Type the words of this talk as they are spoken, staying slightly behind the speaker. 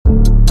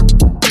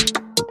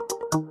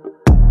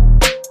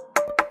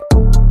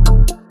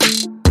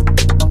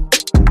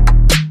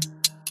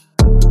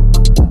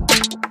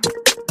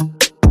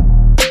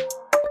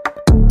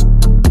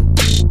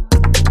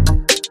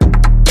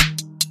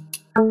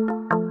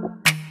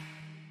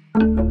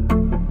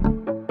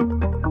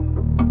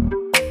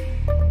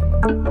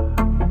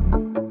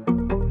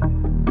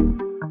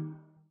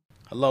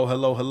Hello,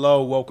 hello,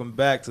 hello. Welcome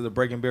back to the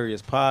Breaking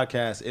Barriers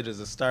podcast. It is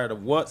the start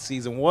of what?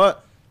 Season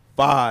what?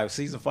 5.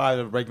 Season 5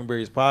 of the Breaking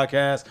Barriers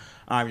podcast.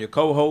 I'm your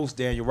co-host,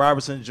 Daniel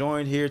Robertson,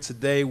 joined here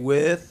today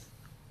with...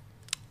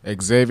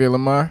 Xavier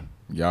Lamar.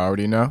 Y'all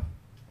already know.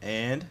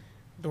 And...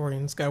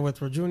 Dorian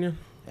Jr.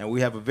 And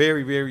we have a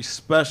very, very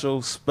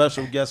special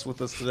guest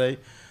with us today.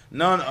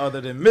 None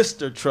other than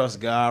Mr. Trust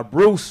God,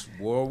 Bruce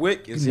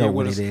Warrick is here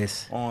with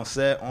us on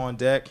set, on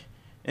deck,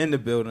 in the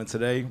building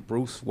today.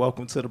 Bruce,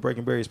 welcome to the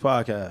Breaking Barriers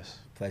podcast.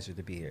 Pleasure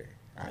to be here.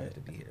 Honored to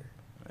be here.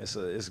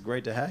 It's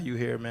great to have you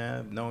here,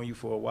 man. Knowing you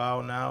for a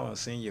while now and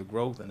seeing your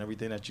growth and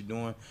everything that you're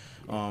doing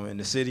in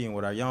the city and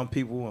with our young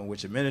people and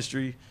with your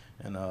ministry.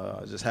 And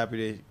just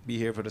happy to be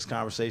here for this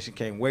conversation.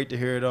 Can't wait to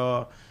hear it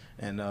all.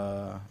 And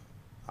I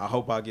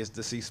hope I get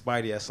to see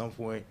Spidey at some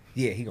point.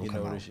 Yeah, he gonna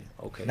come out.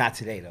 Okay. Not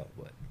today though,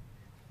 but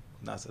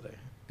not today.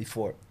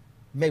 Before,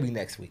 maybe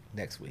next week.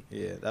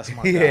 Yeah, that's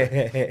my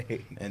guy.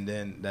 And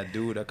then that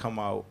dude that come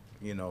out,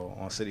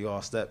 on City Hall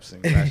steps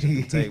and crashing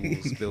the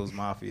tables, Bills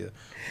Mafia.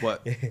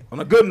 But on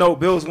a good note,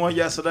 Bills won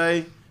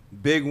yesterday.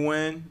 Big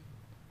win.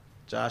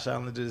 Josh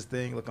Allen did his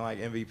thing, looking like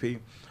MVP.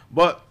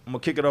 But I'm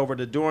gonna kick it over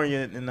to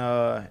Dorian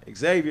and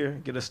Xavier.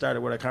 Get us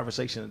started with our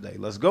conversation today.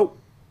 Let's go.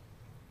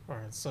 All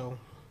right, so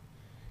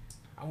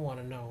I want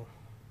to know.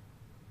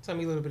 Tell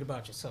me a little bit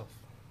about yourself.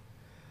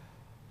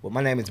 Well,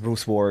 my name is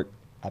Bruce Warrick.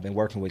 I've been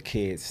working with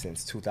kids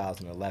since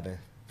 2011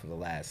 for the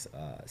last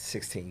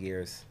 16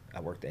 years. I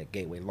worked at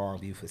Gateway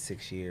Longview for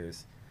 6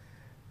 years,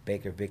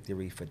 Baker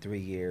Victory for 3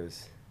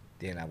 years.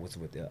 Then I was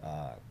with the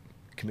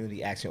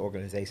Community Action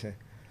Organization.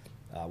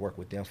 I worked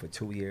with them for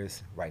 2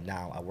 years. Right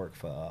now, I work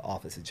for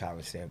Office of Child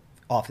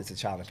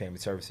and Family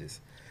Services.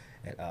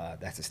 And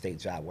that's a state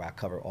job where I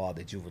cover all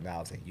the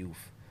juveniles and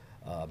youth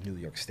of New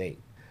York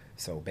State.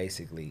 So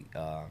basically,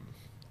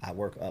 I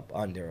work up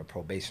under a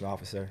probation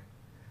officer,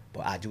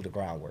 but I do the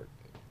groundwork.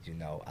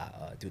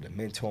 I do the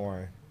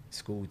mentoring,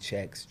 school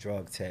checks,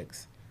 drug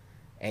checks,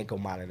 ankle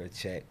monitor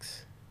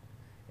checks,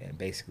 and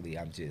basically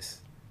I'm just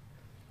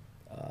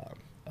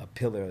a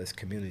pillar of this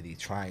community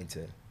trying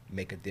to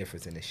make a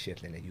difference in the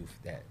shift in the youth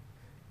that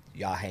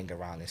y'all hang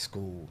around in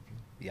school,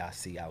 y'all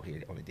see out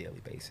here on a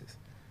daily basis.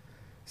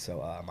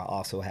 So I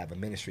also have a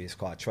ministry. It's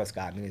called Trust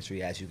God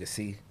Ministry. As you can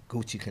see,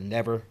 Gucci can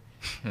never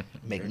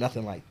make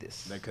nothing like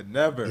this. They could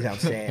never. You know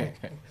what I'm saying?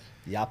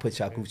 Y'all put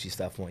y'all Gucci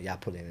stuff on. Y'all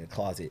put it in the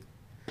closet.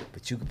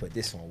 But you can put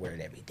this on, wear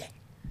it every day.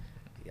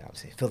 You know what I'm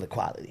saying? Feel the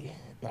quality.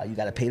 No, you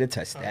got to pay to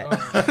touch that.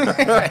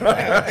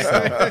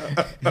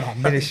 So, my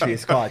ministry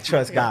is called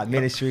Trust God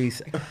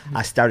Ministries.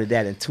 I started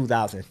that in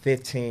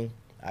 2015.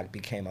 I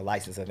became a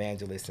licensed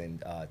evangelist in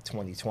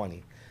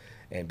 2020.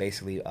 And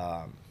basically,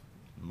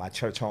 my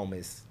church home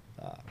is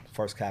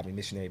First Calvary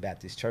Missionary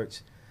Baptist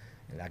Church.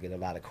 And I get a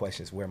lot of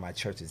questions where my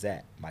church is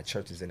at. My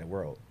church is in the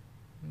world.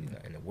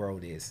 And the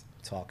world is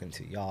talking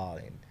to y'all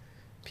and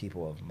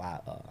people of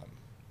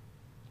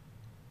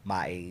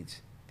my age,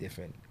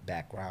 different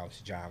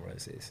backgrounds,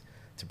 genres, is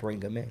to bring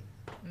them in,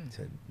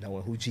 to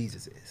knowing who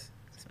Jesus is.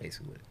 That's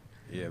basically what it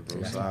is. Yeah, bro.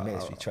 That's my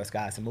ministry. Trust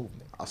God is a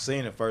movement. I've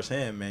seen it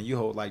firsthand, man. You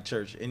hold like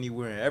church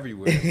anywhere and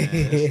everywhere, man.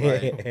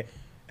 It's like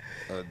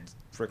a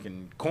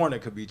freaking corner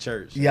could be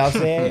church. You know what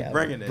I'm saying?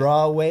 Bringing it.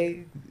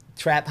 Broadway,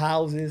 trap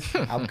houses.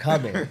 I'm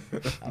coming.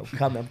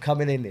 I'm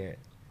coming in there.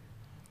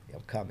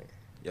 I'm coming.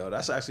 Yo,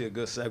 that's actually a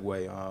good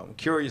segue. I'm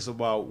curious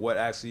about what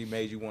actually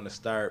made you want to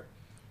start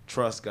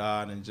Trust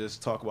God and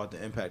just talk about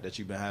the impact that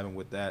you've been having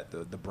with that,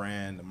 the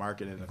brand, the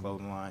marketing, the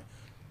clothing line.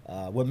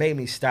 What made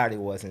me start it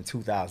was in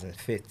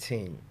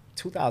 2015.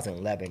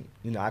 2011,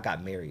 I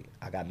got married.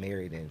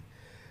 And,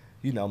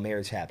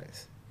 marriage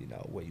happens,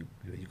 where you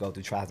go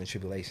through trials and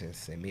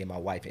tribulations. And me and my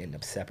wife ended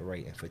up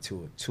separating for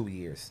two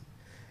years.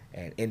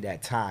 And in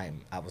that time,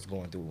 I was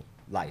going through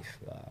life.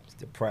 I was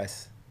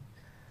depressed,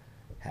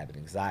 having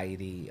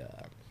anxiety.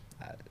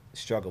 I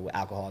struggled with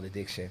alcohol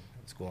addiction.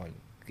 I was going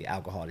to get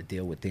alcohol to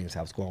deal with things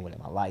I was going with in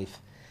my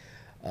life.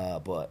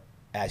 But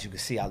as you can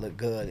see, I look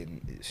good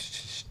and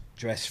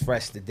dressed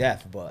fresh to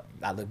death, but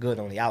I look good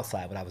on the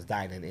outside, but I was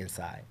dying on the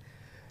inside.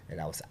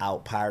 And I was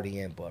out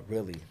partying, but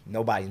really,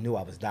 nobody knew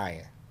I was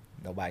dying.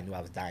 Nobody knew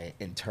I was dying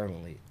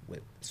internally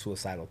with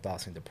suicidal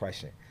thoughts and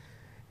depression.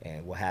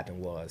 And what happened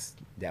was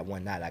that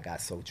one night I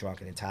got so drunk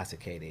and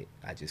intoxicated,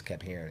 I just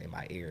kept hearing in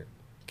my ear,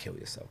 kill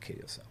yourself, kill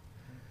yourself.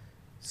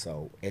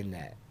 So in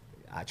that,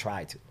 I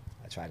tried to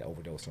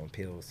overdose on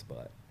pills,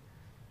 but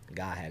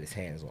God had his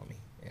hands on me.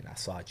 And I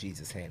saw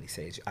Jesus' hand. He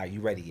said, "Are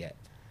you ready yet?"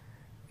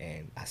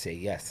 And I said,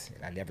 yes.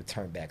 And I never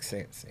turned back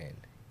since. And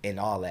in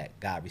all that,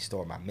 God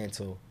restored my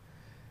mental.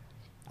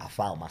 I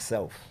found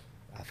myself.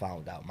 I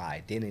found out my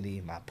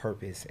identity, my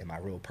purpose, and my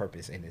real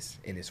purpose in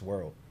this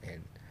world.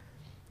 And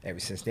ever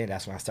since then,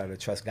 that's when I started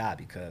to trust God,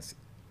 because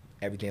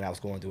everything I was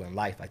going through in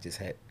life,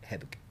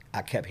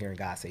 I kept hearing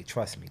God say,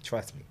 trust me,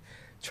 trust me,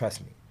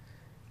 trust me.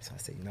 So I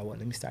said, you know what,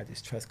 let me start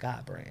this Trust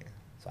God brand.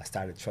 So I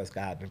started Trust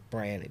God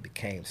brand. It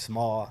became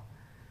small,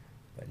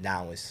 but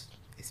now it's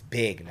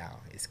big now.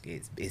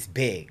 It's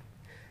big.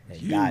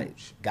 And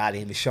God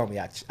didn't even show me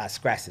I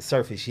scratched the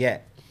surface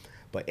yet.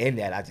 But in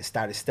that, I just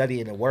started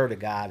studying the Word of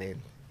God,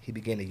 and He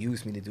began to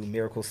use me to do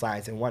miracle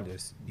signs and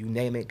wonders. You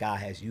name it,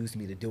 God has used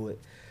me to do it.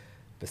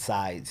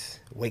 Besides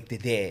wake the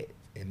dead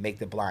and make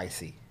the blind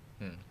see.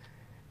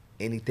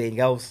 Anything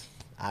else,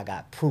 I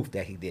got proof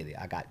that he did it.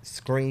 I got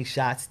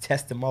screenshots,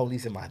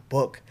 testimonies in my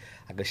book.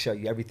 I can show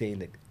you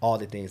everything, all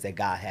the things that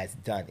God has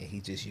done, and he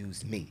just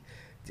used me,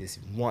 this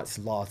once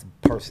lost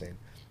person.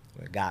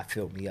 Where God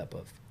filled me up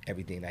of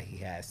everything that he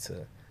has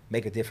to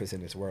make a difference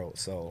in this world.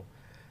 So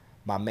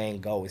my main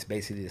goal is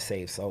basically to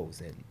save souls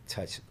and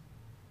touch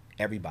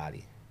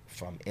everybody,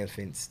 from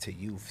infants to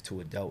youth to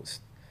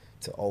adults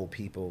to old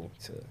people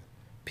to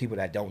people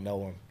that don't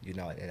know him, you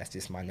know, and that's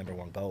just my number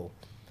one goal.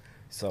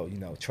 So, you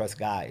know, trust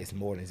God is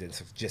more than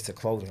just a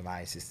clothing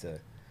line. It's just to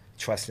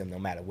trust him no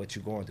matter what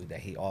you're going through, that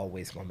he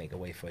always going to make a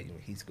way for you.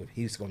 He's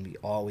going to be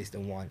always the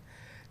one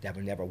that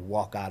will never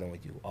walk out on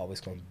you,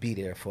 always going to be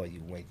there for you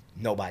when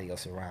nobody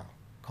else around.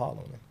 Call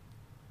on him.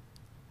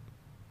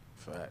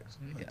 Facts.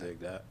 I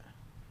dig that.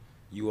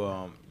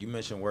 You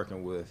mentioned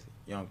working with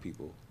young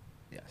people.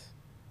 Yes.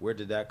 Where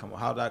did that come?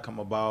 How did that come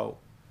about?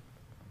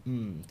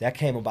 That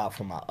came about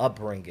from my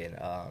upbringing.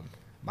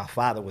 My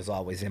father was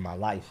always in my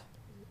life,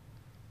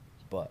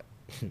 but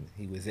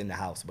he was in the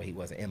house, but he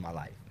wasn't in my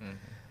life. Mm-hmm.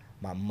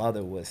 My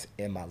mother was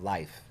in my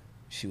life.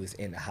 She was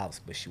in the house,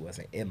 but she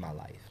wasn't in my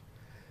life.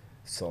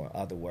 So in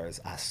other words,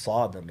 I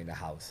saw them in the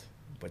house,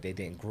 but they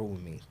didn't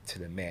groom me to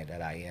the man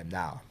that I am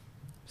now.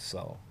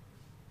 So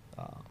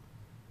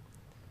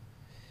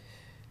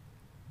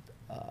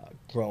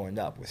growing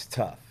up was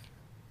tough.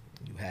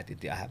 You had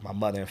to. My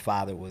mother and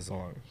father was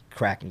on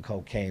crack and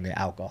cocaine and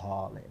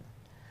alcohol, and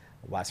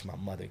I watched my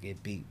mother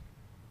get beat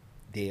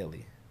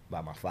daily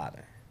by my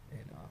father.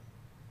 And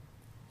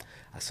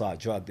I saw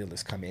drug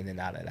dealers come in and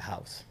out of the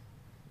house,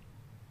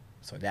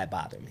 so that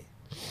bothered me.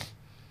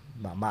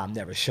 My mom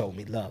never showed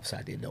me love, so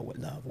I didn't know what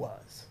love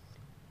was.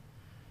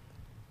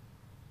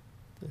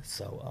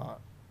 So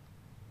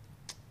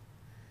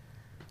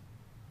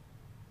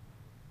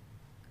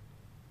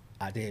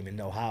I didn't even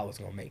know how I was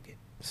going to make it.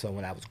 So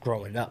when I was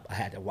growing up, I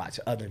had to watch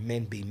other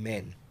men be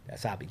men.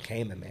 That's how I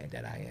became a man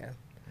that I am.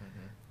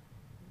 Mm-hmm.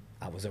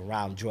 I was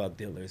around drug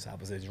dealers. I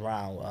was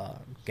around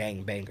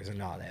gang bangers and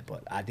all that,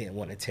 but I didn't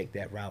want to take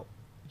that route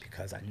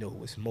because I knew it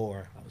was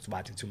more. I was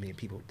watching too many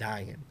people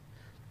dying.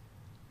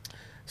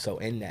 So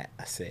in that,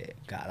 I said,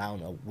 God, I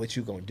don't know what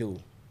you're going to do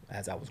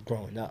as I was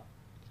growing up,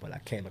 but I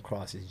came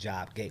across this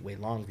job, Gateway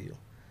Longview.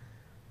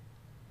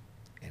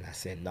 And I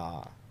said,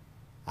 nah,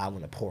 I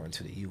want to pour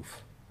into the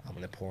youth. I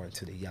want to pour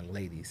into the young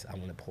ladies. I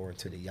want to pour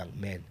into the young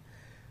men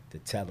to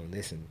tell them,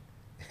 listen,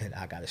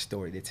 I got a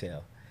story to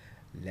tell.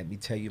 Let me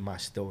tell you my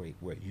story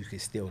where you can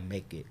still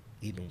make it,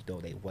 even though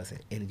they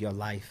wasn't in your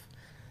life,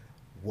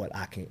 what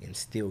I can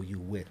instill you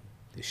with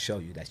to show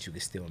you that you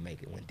can still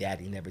make it. When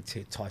daddy never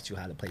taught you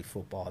how to play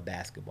football or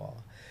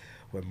basketball,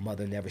 where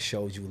mother never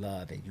showed you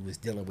love and you was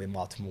dealing with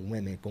multiple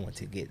women going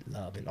to get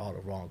love in all the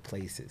wrong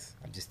places.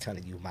 I'm just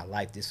telling you my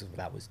life, this is what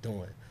I was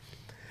doing.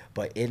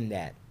 But in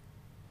that,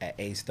 at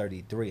age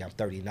 33, I'm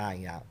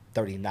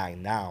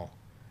 39 now,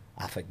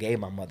 I forgave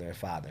my mother and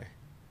father.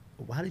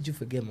 Why did you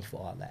forgive them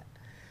for all that?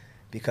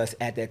 Because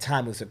at that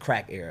time it was a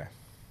crack era,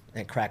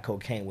 and crack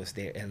cocaine was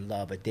there, and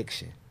love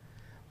addiction.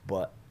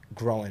 But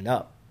growing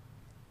up,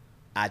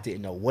 I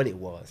didn't know what it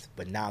was.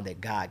 But now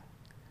that God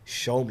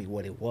showed me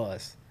what it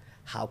was,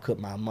 how could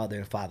my mother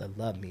and father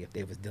love me if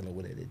they was dealing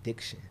with an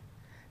addiction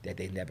that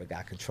they never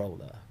got control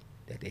of,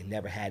 that they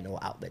never had no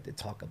outlet to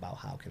talk about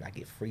how can I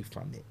get free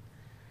from it?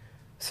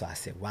 So I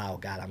said, wow,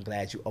 God, I'm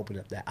glad you opened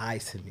up that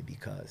eyes to me,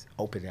 because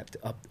open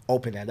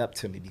that up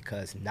to me,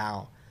 because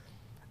now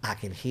I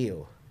can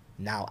heal.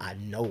 Now I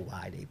know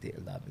why they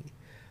didn't love me.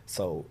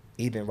 So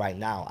even right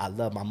now, I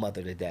love my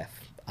mother to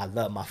death. I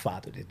love my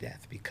father to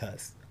death,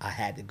 because I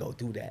had to go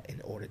through that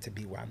in order to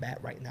be where I'm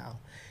at right now.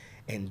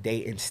 And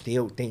they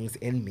instilled things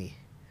in me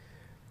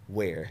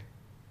where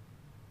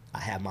I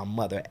have my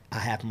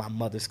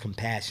mother's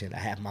compassion. I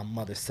have my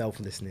mother's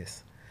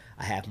selflessness.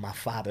 I have my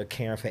father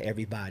caring for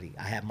everybody.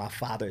 I have my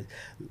father's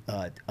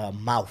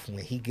mouth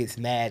when he gets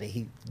mad and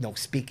he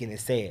speaking and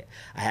say it.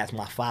 I have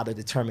my father's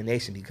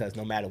determination, because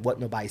no matter what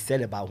nobody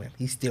said about him,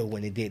 he still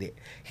went and did it.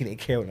 He didn't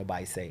care what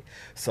nobody say.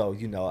 So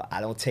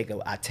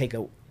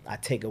I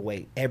take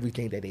away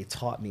everything that they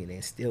taught me and they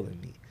instilled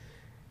in me,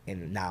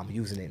 and now I'm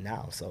using it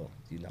now. So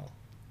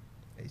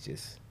it's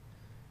just,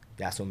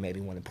 that's what made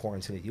me want to pour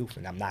into the youth,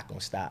 and I'm not gonna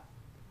stop.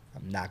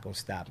 I'm not gonna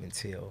stop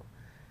until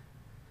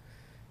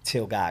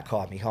God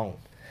called me home,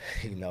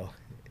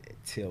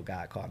 till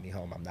God called me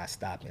home. I'm not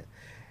stopping,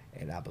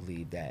 and I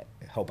believe that.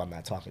 Hope I'm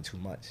not talking too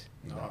much.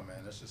 No,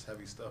 man, that's just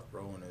heavy stuff,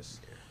 bro. And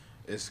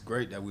it's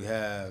great that we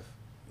have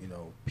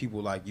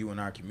people like you in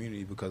our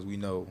community, because we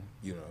know,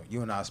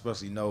 you and I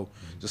especially know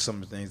just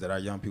some of the things that our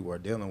young people are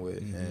dealing with,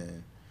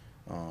 and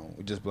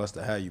we're just blessed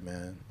to have you,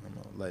 man. I'm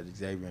gonna let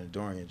Xavier and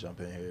Dorian jump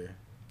in here.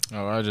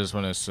 Oh, I just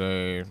want to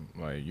say,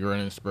 you're an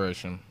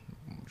inspiration.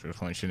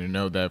 Just want you to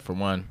know that, for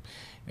one.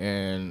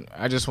 And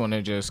I just want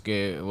to just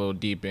get a little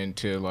deep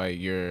into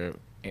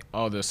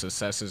all the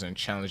successes and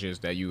challenges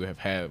that you have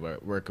had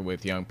working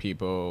with young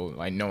people,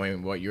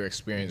 knowing what your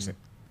experience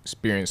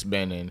experience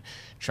been in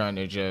trying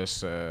to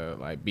just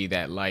like be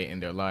that light in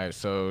their lives.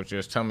 So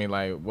just tell me,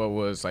 like, what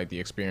was like the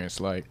experience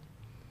like?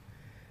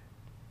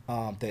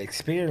 The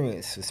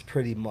experience was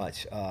pretty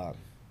much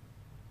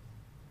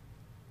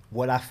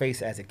what I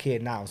faced as a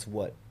kid now is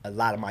what a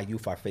lot of my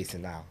youth are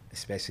facing now,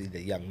 especially the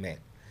young men.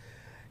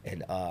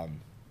 And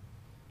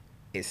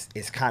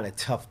it's kind of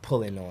tough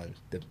pulling on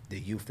the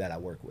youth that I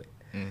work with.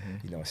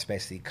 You know,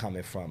 especially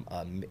coming from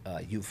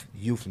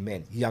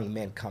young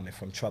men coming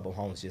from troubled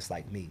homes just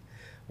like me,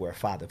 where a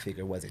father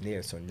figure wasn't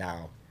there. So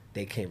now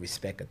they can't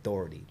respect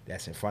authority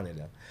that's in front of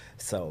them.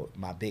 So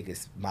my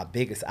biggest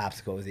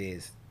obstacle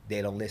is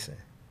they don't listen.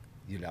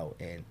 You know,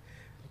 and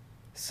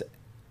so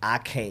I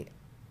can't.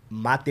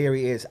 My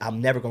theory is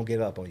I'm never gonna give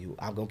up on you.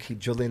 I'm gonna keep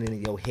drilling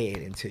in your head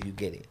until you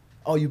get it.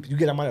 Oh, you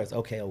get on my nerves.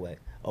 Okay,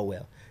 oh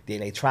well. Then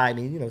they try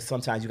me. You know,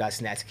 sometimes you gotta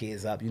snatch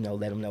kids up. You know,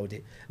 let them know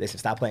that listen,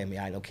 stop playing with me.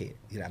 I ain't no kid.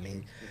 You know what I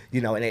mean?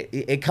 You know, and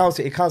it comes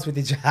with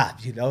the job.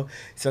 You know,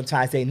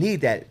 sometimes they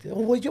need that.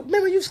 Oh, well,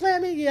 remember you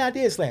slammed me? Yeah, I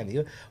did slam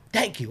you.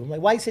 Thank you. I'm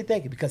like, why you say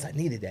thank you? Because I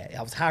needed that.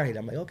 I was hard-headed.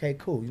 I'm like, okay,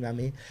 cool. You know what I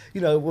mean?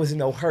 You know, it wasn't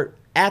no hurt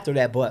after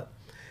that, but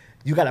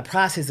you got to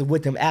process it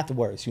with them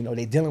afterwards. You know,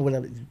 they dealing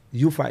with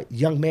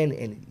young men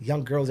and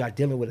young girls are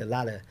dealing with a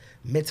lot of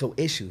mental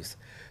issues.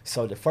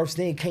 So the first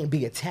thing can't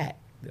be attack.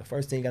 The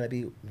first thing got to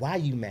be, why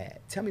you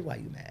mad? Tell me why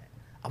you mad.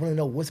 I want to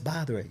know what's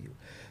bothering you.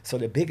 So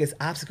the biggest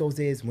obstacles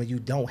is when you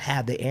don't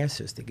have the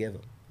answers to give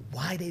them.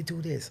 Why they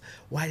do this?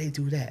 Why they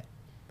do that?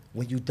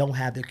 When you don't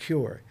have the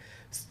cure.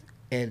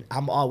 And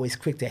I'm always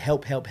quick to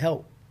help.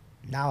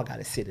 Now I got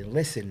to sit and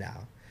listen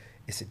now.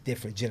 It's a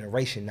different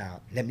generation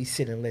now. Let me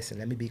sit and listen.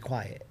 Let me be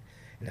quiet.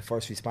 And the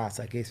first response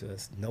I gave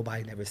was,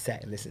 nobody never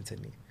sat and listened to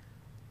me.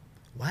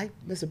 Why,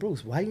 Mr.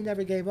 Bruce, why you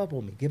never gave up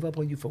on me? Give up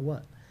on you for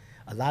what?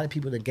 A lot of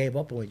people that gave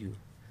up on you.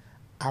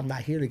 I'm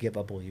not here to give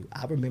up on you.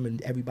 I remember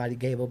everybody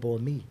gave up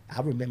on me.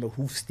 I remember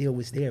who still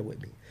was there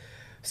with me.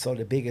 So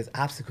the biggest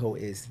obstacle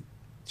is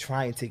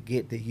trying to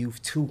get the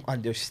youth to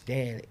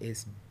understand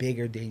it's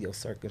bigger than your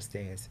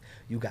circumstance.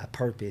 You got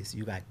purpose,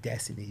 you got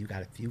destiny, you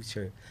got a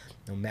future.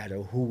 No matter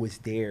who was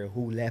there,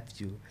 who left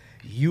you,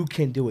 you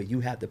can do it. You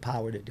have the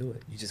power to do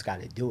it. You just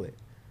got to do it.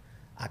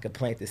 I could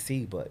plant the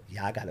seed, but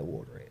I got to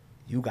water it.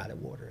 You got to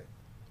water it.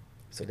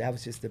 So that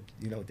was just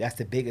that's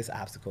the biggest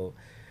obstacle.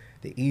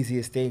 The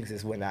easiest things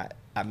is when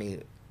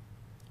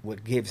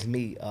what gives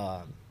me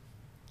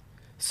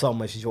so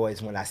much joy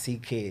is when I see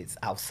kids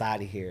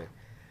outside of here.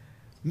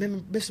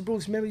 Remember, Mr.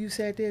 Bruce, remember you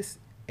said this?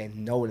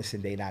 And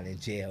noticing they not in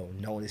jail,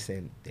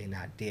 noticing they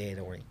not dead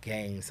or in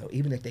gangs. So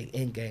even if they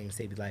in gangs,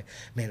 they be like,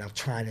 man, I'm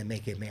trying to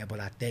make it, man, but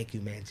I thank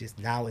you, man. Just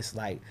now it's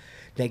like,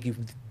 thank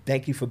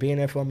you for being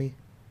there for me,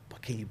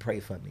 but can you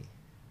pray for me?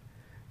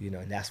 You know,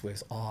 and that's where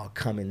it's all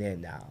coming in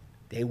now.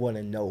 They want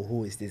to know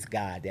who is this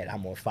guy that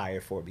I'm on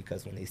fire for,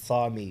 because when they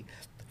saw me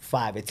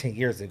 5 or 10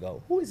 years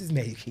ago, who is this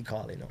man you keep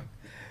calling on?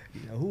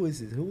 You know, who is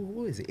this?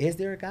 Who is it? Is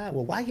there a guy?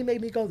 Well, why he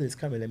made me go this?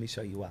 Come here, let me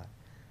show you why.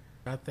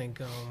 I think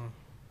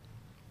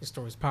the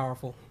story's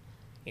powerful.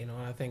 You know,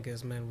 I think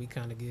as men, we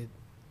kind of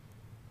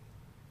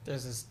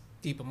there's this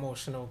deep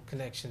emotional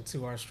connection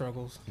to our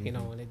struggles, you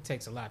know, and it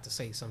takes a lot to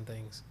say some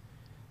things.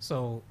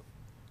 So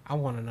I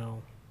want to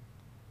know,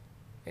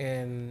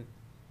 in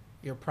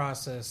your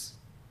process,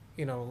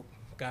 you know,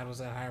 God was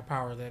that higher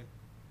power that,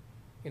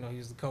 you know, he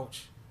was the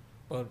coach.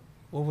 But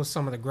what was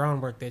some of the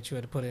groundwork that you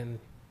had to put in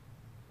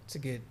to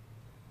get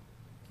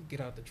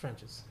out the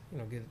trenches, you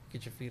know,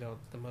 get your feet out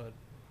the mud?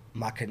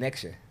 My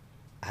connection.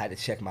 I had to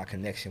check my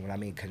connection. When I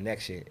mean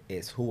connection,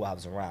 is who I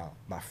was around.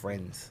 My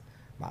friends,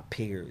 my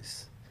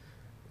peers,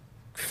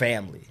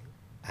 family.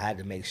 I had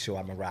to make sure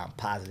I'm around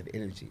positive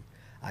energy.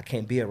 I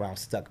can't be around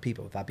stuck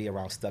people. If I be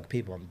around stuck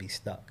people, I'm going to be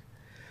stuck.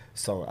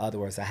 So in other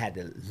words, I had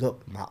to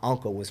look. My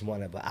uncle was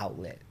one of an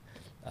outlet.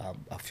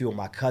 A few of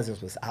my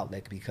cousins was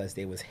outlet because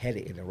they was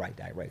headed in the right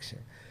direction.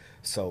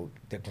 So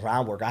the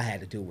groundwork I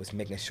had to do was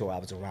making sure I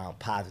was around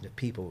positive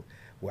people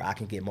where I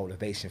can get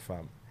motivation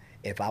from.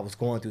 If I was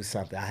going through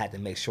something, I had to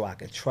make sure I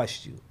could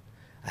trust you.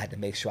 I had to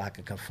make sure I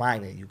could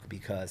confide in you,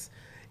 because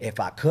if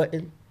I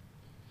couldn't,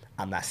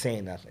 I'm not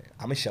saying nothing.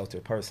 I'm a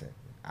sheltered person.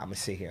 I'm going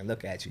to sit here and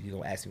look at you. You're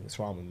going to ask me what's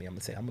wrong with me. I'm going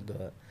to say, I'm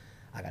good.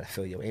 I got to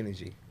feel your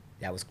energy.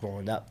 That was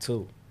growing up,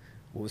 too.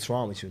 What's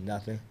wrong with you?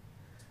 Nothing.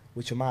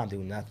 What your mom do?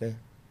 Nothing.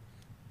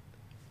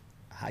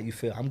 How you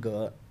feel? I'm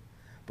good.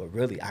 But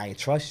really, I ain't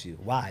trust you.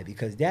 Why?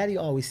 Because Daddy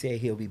always said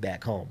he'll be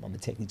back home. I'm going to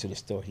take you to the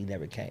store. He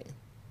never came.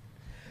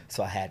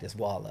 So I had this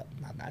wall up.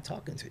 I'm not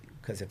talking to you,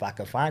 because if I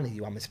confide in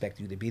you, I'm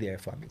expecting you to be there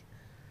for me.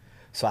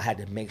 So I had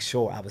to make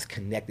sure I was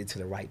connected to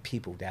the right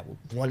people that would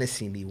want to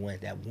see me win,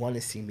 that want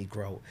to see me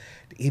grow,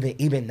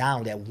 even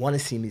now that want to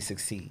see me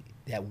succeed,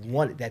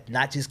 that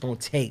not just gonna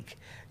take,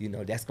 you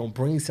know, that's gonna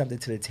bring something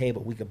to the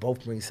table. We could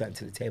both bring something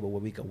to the table where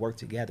we could work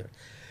together,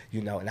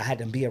 you know. And I had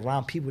to be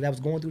around people that was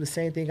going through the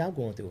same thing I'm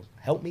going through.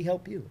 Help me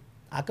help you.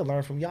 I could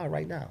learn from y'all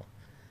right now.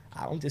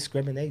 I don't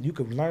discriminate. You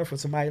could learn from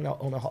somebody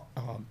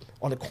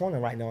on the corner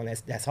right now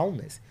that's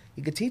homeless.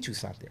 He could teach you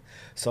something.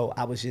 So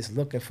I was just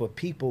looking for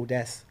people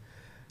that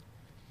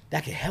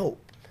can help.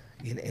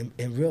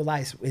 In real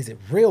life, is it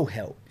real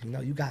help? You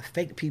know, you got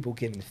fake people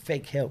giving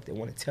fake help. They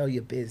want to tell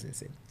your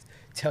business and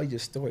tell your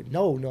story.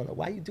 No.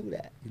 Why you do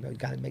that? You know, you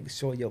got to make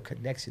sure your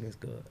connection is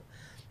good.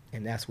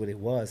 And that's what it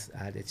was.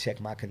 I had to check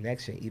my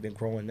connection. Even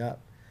growing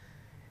up,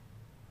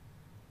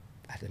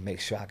 I had to make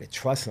sure I could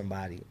trust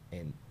somebody.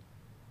 And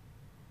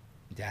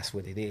that's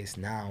what it is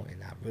now.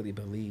 And I really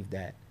believe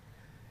that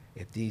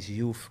if these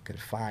youth can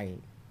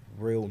find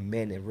real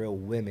men and real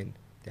women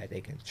that they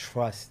can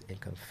trust and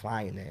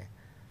confide in,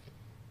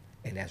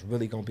 and that's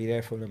really gonna be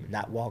there for them,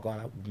 not walk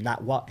out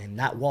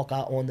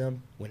on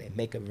them when they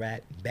make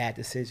a bad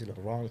decision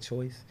or wrong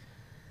choice.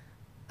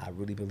 I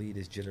really believe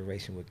this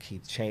generation will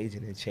keep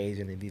changing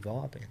and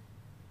evolving. You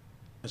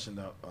mentioned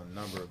a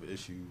number of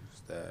issues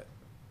that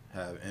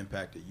have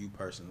impacted you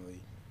personally.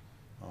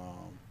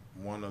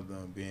 One of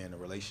them being a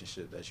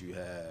relationship that you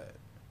had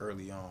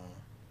early on,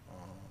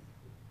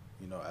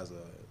 you know, as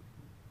a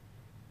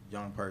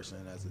young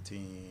person, as a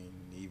teen,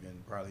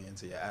 even probably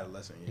into your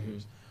adolescent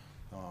years.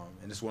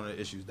 And it's one of the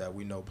issues that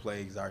we know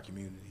plagues our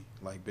community,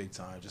 like big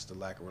time, just the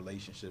lack of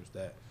relationships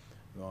that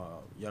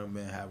young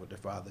men have with their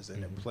fathers,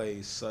 and it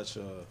plays such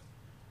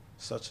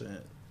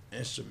an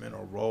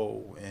instrumental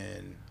role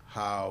in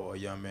how a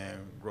young man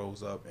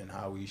grows up and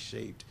how he's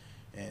shaped,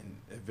 and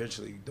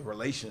eventually the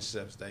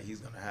relationships that he's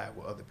going to have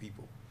with other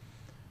people.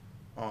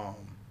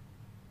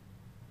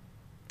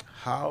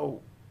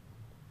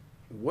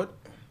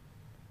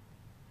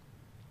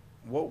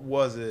 What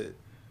was it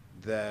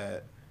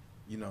that,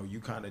 you know, you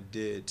kind of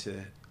did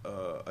to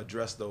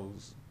address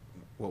those,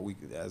 what we,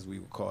 as we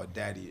would call,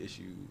 daddy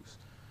issues?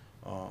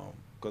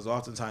 Because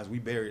oftentimes we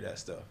bury that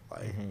stuff.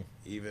 Like,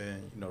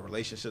 even, you know,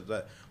 relationships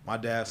that my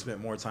dad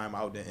spent more time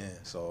out than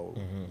in. So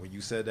when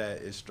you said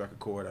that, it struck a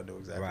chord. I knew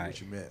exactly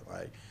what you meant.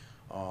 Like,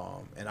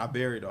 and I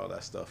buried all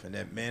that stuff, and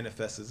that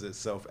manifests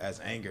itself as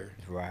anger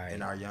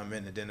in our young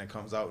men, and then it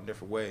comes out in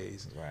different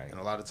ways. And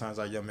a lot of times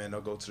our young men,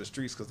 they'll go to the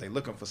streets because they're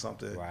looking for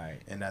something,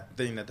 and that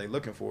thing that they're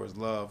looking for is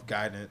love,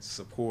 guidance,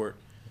 support,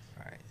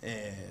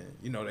 and,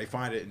 you know, they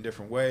find it in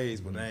different ways,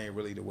 but it ain't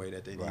really the way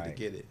that they need to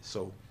get it.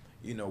 So,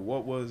 you know,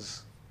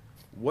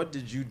 what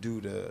did you do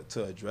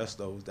to address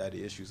those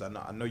daddy issues? I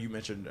know you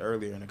mentioned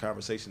earlier in the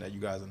conversation that you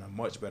guys are in a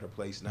much better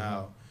place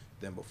now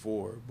than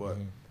before, but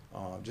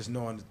just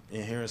knowing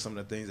and hearing some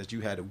of the things that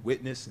you had to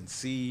witness and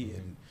see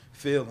and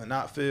feel and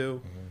not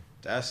feel,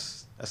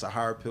 that's a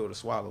hard pill to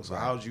swallow. So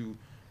how'd you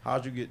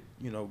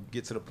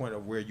get to the point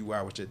of where you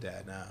are with your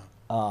dad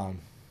now?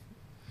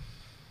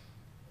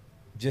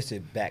 Just to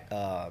back,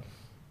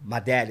 my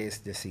dad is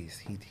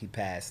deceased. He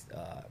passed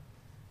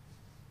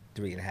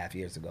 3.5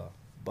 years ago,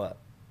 but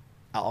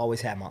I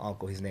always had my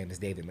uncle. His name is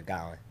David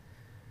McGowan,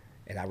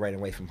 and I ran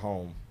away from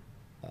home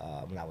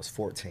when I was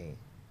 14.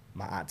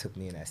 My aunt took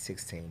me in at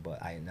 16,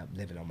 but I ended up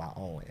living on my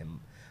own, and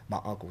my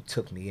uncle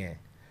took me in.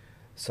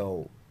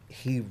 So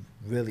he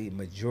really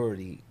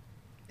majority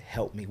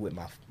helped me with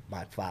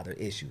my father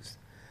issues.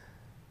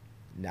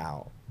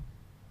 Now,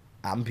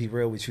 I'm gonna be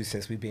real with you,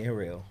 since we being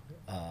real.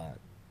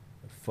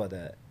 For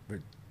the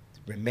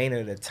remainder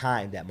of the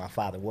time that my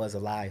father was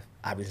alive,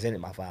 I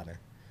resented my father.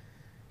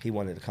 He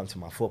wanted to come to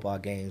my football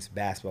games,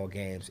 basketball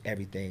games,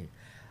 everything.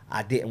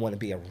 I didn't want to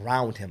be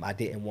around him. I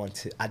didn't want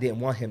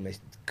him to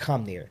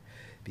come there,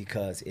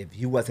 because if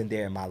you wasn't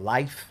there in my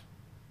life,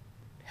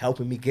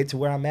 helping me get to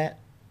where I'm at,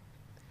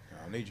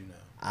 I don't need you now.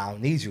 I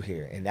don't need you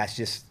here. And that's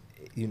just,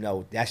 you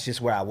know, that's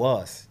just where I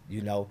was,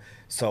 you know.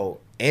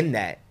 So in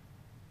that,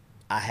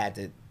 I had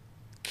to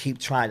keep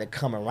trying to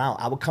come around.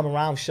 I would come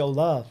around, show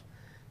love,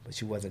 but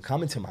you wasn't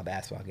coming to my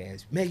basketball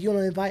games. Man, you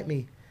don't invite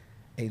me.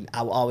 And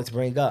I would always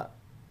bring up,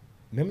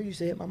 remember you used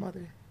to hit my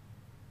mother?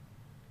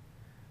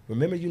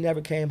 Remember you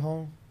never came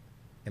home?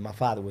 And my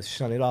father would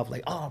shun it off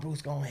like, oh,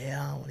 Bruce, go ahead,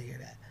 I don't want to hear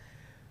that.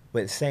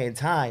 But at the same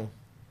time,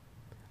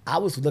 I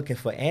was looking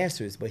for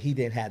answers, but he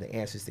didn't have the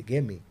answers to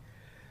give me.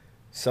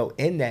 So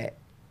in that,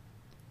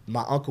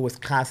 my uncle was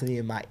constantly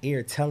in my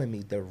ear telling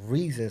me the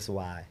reasons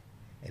why.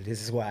 And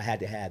this is why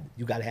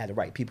you got to have the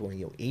right people in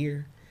your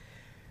ear.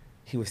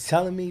 He was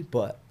telling me,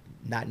 but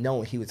not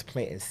knowing he was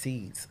planting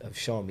seeds of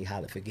showing me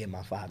how to forgive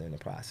my father in the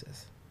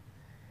process.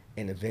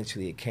 And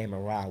eventually it came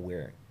around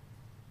where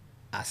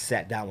I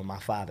sat down with my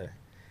father.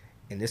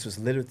 And this was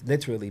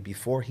literally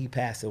before he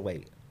passed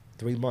away,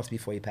 3 months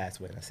before he passed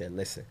away. And I said,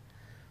 listen,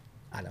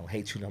 I don't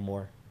hate you no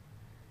more.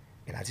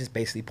 And I just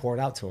basically poured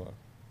out to him.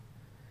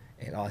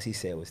 And all he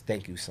said was,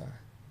 thank you, son.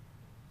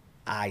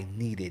 I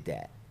needed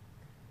that.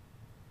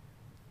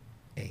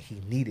 And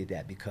he needed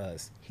that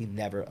because he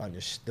never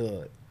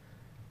understood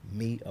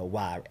me or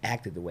why I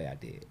acted the way I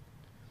did.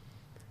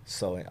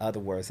 So in other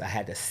words, I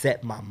had to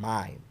set my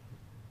mind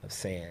of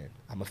saying,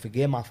 I'm going to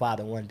forgive my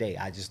father one day.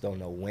 I just don't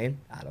know when.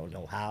 I don't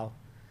know how.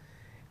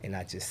 And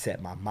I just set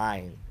my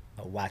mind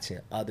of watching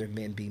other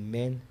men be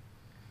men.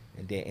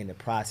 And then in the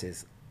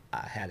process,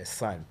 I had a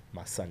son.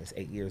 My son is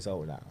 8 years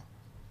old now.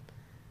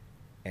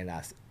 And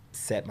I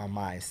set my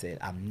mind, said,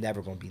 I'm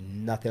never going to be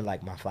nothing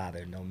like my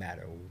father no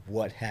matter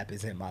what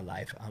happens in my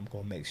life. I'm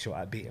going to make sure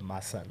I be in my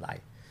son's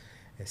life.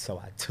 And so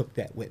I took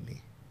that with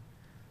me.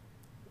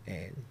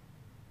 And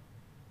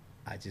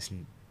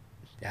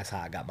that's how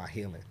I got my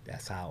healing.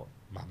 That's how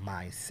my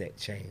mindset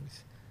changed.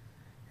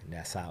 And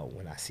that's how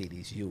when I see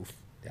these youth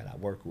that I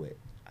work with,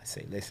 I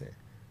say, listen,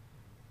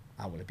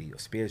 I want to be your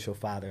spiritual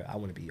father. I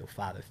want to be your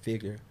father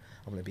figure.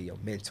 I want to be your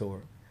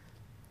mentor.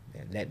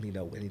 And let me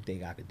know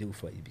anything I could do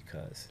for you,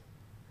 because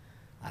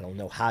I don't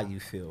know how you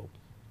feel,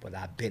 but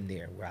I've been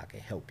there where I can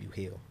help you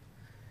heal.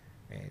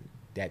 And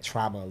that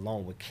trauma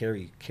alone would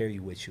carry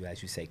with you,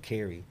 as you say,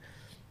 carry.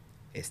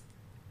 It's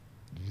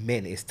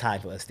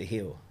time for us to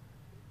heal.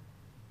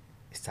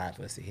 It's time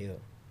for us to heal.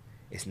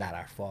 It's not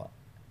our fault.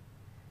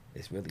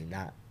 It's really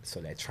not.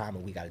 So that trauma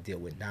we got to deal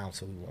with now,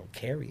 so we won't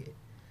carry it.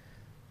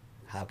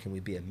 How can we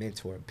be a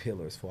mentor and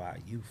pillars for our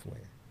youth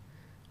when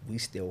we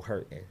still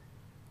hurting,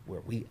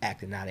 where we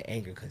acting out of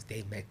anger because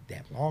they make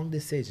that wrong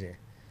decision?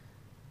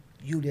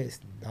 You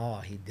just,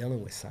 he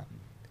dealing with something.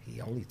 He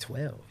only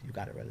 12. You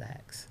got to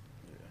relax.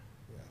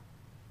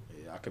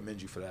 Yeah, I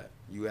commend you for that.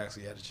 You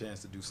actually had a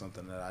chance to do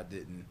something that I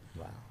didn't.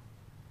 Wow.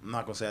 I'm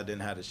not going to say I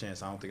didn't have the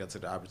chance. I don't think I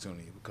took the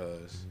opportunity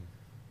because,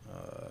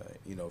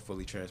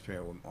 fully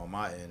transparent on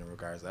my end in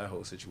regards to that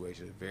whole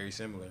situation. Very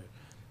similar.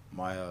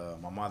 My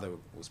mother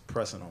was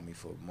pressing on me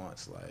for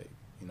months, like,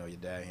 your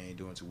dad, he ain't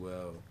doing too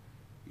well.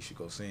 You should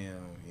go see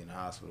him. He in the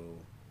hospital.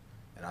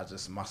 And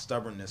my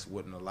stubbornness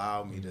wouldn't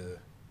allow me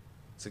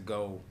to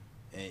go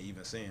and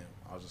even see him.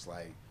 I was just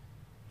like,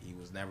 he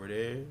was never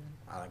there.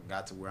 I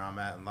got to where I'm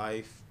at in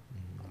life.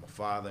 I'm a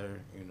father.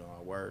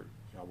 I work.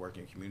 I work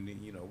in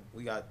community.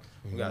 We got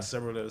very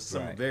similar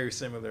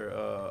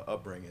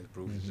upbringings.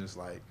 Bruce is just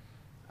like,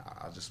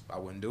 I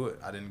wouldn't do it.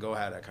 I didn't go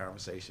have that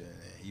conversation.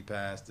 And he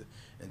passed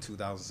in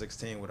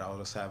 2016 without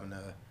us having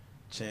a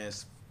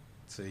chance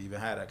to even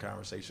have that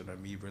conversation, or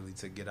me really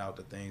to get out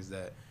the things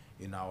that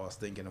I was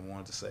thinking and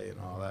wanted to say and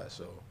all that.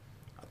 So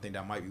I think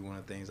that might be one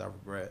of the things I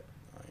regret.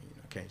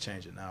 I can't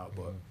change it now,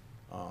 but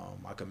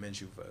I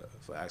commend you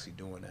for actually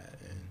doing that.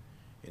 And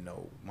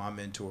my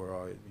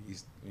mentor,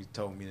 he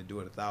told me to do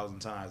it 1,000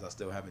 times. I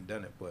still haven't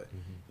done it, but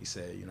he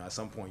said, at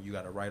some point you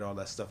got to write all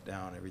that stuff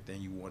down,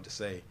 everything you want to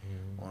say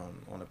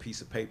on a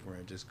piece of paper,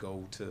 and just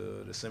go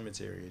to the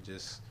cemetery and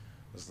just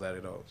let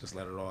it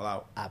all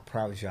out. I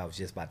promise you, I was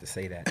just about to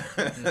say that.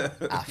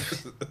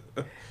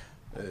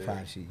 I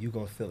promise you, you're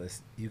gonna feel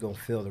this. You're gonna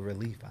feel the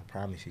relief. I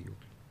promise you.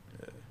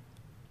 Yeah.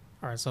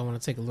 All right, so I want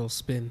to take a little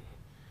spin.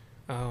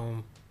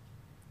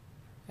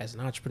 As an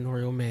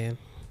entrepreneurial man,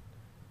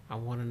 I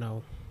want to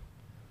know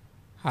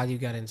how you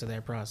got into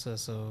that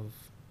process of,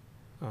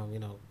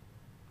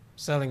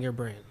 selling your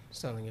brand,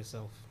 selling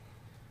yourself.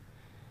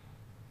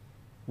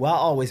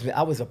 Well,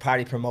 I was a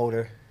party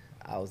promoter.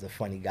 I was a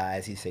funny guy,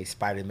 as he say,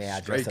 Spider-Man.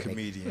 I dressed up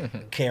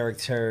in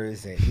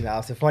characters, and I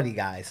was a funny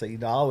guy. So I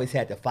always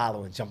had to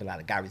follow and jumping out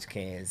of garbage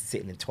cans,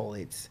 sitting in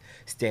toilets,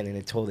 standing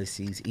in toilet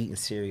seats, eating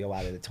cereal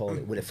out of the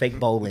toilet with a fake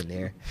bowl in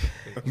there.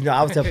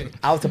 I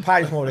was a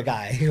party promoter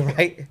guy,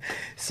 right?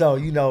 So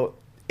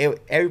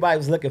everybody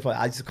was looking for.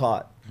 I just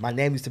called. My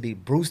name used to be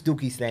Bruce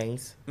Dookie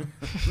Stains,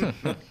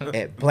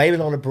 and blame it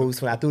on the Bruce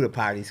when I threw the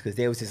parties, because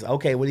they was just,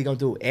 okay, what are you gonna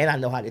do? And I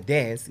know how to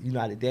dance. You know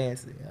how to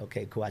dance?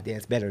 Okay, cool. I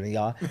dance better than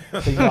y'all.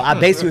 So I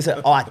basically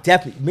said, I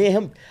definitely, me and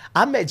him.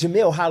 I met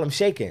Jamil Harlem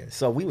Shaking,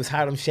 so we was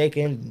Harlem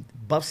Shaking,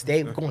 Buff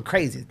State, going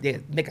crazy.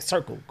 They make a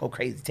circle, go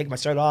crazy. Take my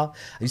shirt off.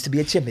 I used to be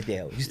in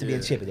Chippendale.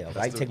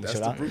 Right? Take my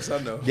shirt off. Bruce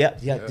I know. Yeah.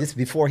 This is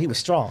before he was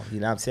strong. You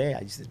know what I'm saying?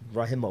 I used to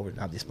run him over.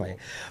 I'm just playing.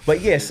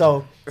 But yeah,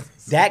 so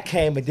that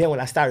came. But then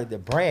when I started the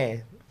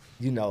brand,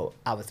 I don't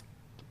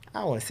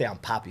want to say I'm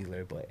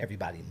popular, but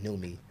everybody knew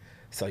me.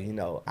 So, I ain't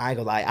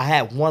gonna lie. I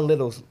had one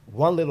little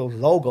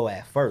logo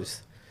at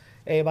first.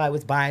 Everybody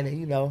was buying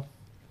it,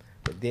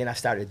 But then I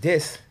started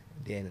this.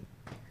 Then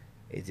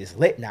it just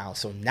lit now.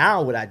 So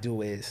now what I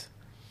do is,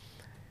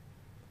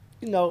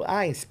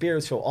 I ain't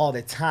spiritual all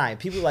the time.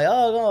 People are like,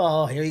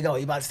 oh, here you go.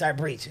 You about to start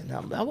preaching.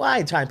 I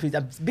ain't trying to preach.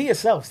 Be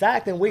yourself. Stop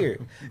acting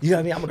weird. You know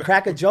what I mean? I'm going to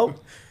crack a joke.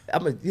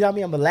 I'm going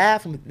to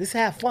laugh. Let's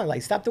have fun.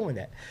 Like, stop doing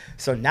that.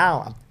 So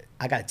now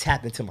I got to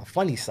tap into my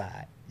funny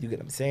side. You get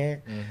what I'm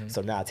saying? Mm-hmm.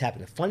 So now I tap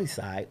into the funny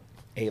side.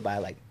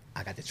 Everybody like,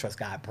 I got the Trust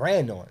God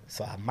brand on.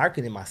 So I'm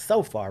marketing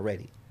myself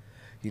already.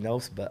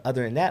 But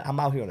other than that, I'm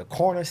out here on the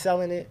corner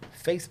selling it,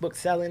 Facebook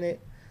selling it.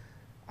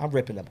 I'm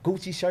ripping up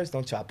Gucci shirts.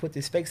 Don't y'all put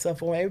this fake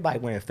stuff on. Everybody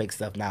wearing fake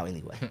stuff now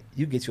anyway.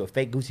 You get you a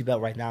fake Gucci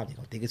belt right now, they're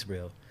going to think it's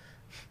real.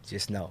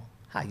 Just know.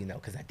 How you know?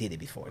 Because I did it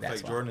before.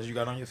 That's fake Jordans you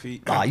got on your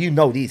feet?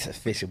 Oh, these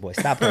official boys.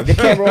 Stop playing. The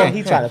camera on,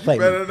 he trying to play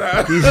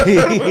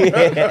me.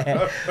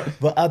 Yeah.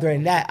 But other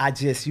than that, I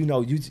just, you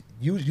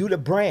the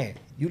brand.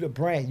 You the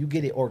brand. You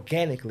get it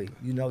organically.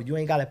 You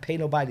ain't got to pay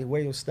nobody to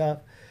wear your stuff.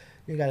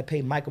 You ain't got to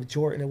pay Michael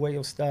Jordan to wear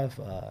your stuff.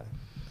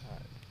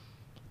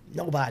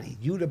 Nobody.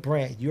 You the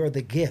brand. You're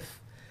the gift.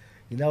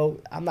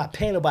 I'm not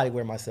paying nobody to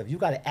wear my stuff. You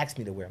got to ask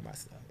me to wear my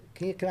stuff.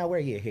 Can I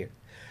wear it? Yeah, here.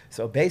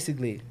 So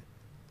basically,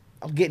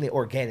 I'm getting it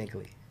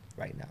organically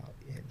right now.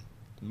 And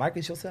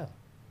market yourself.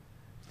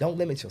 Don't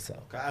limit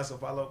yourself. Can I ask a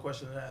follow-up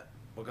question to that?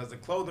 Because the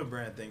clothing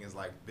brand thing is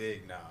like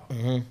big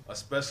now,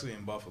 especially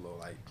in Buffalo.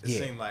 Like it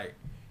seems like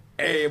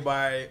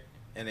everybody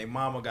and their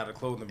mama got a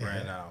clothing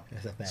brand now.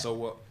 That's a fact.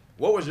 So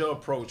What was your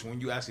approach when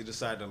you actually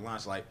decided to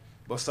launch? Like,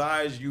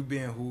 besides you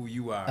being who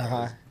you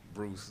are,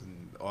 Bruce,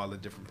 and all the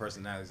different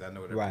personalities I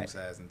know that Bruce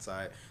has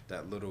inside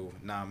that little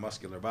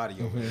non-muscular body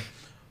over there.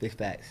 Big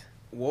facts.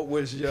 What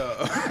was your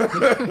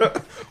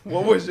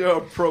what was your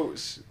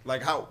approach?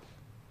 Like how?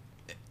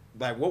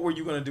 Like what were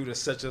you gonna do to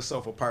set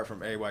yourself apart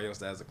from everybody else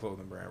that has a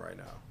clothing brand right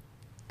now?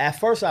 At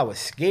first, I was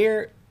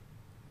scared,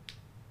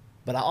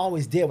 but I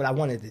always did what I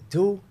wanted to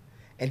do.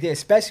 And then,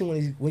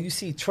 especially when you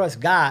see trust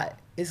God,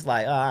 it's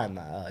like, oh, I'm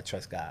not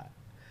trust God.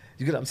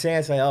 You get what I'm saying?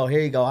 It's like, oh, here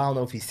you go. I don't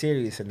know if he's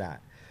serious or not.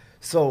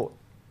 So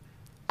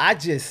I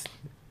just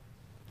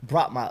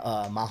brought my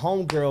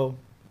homegirl,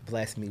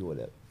 blessed me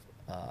with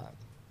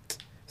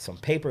some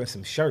paper and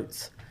some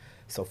shirts.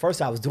 So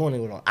first I was doing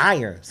it on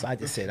iron. So I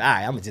just said, all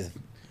right, I'm going to just.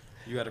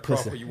 You had to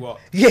crawl where you walk.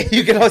 Yeah,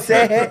 you get what I'm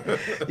saying?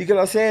 You get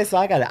what I'm saying? So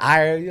I got an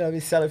iron, you know what I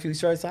mean, sell a few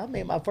shirts. So I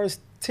made my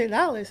first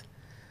 $10.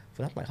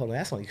 But I'm like, hold on,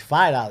 that's only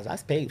 $5. I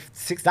paid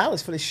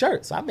 $6 for the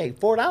shirt. So I made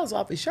 $4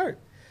 off the shirt.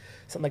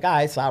 So I'm like, all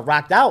right, so I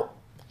rocked out.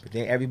 But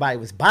then everybody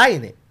was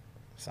buying it.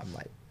 So I'm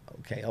like,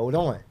 okay, hold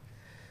on.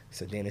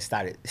 So then it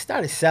started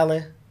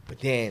selling. But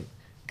then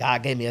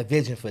God gave me a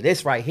vision for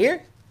this right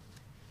here.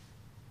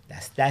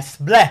 That's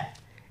blah.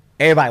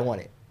 Everybody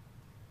want it.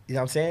 You know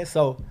what I'm saying?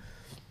 So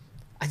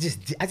I just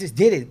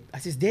did it. I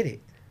just did it.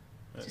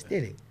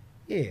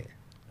 Yeah.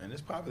 And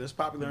it's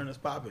popular and it's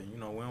popping. You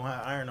know, we don't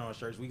have iron-on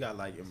shirts. We got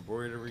like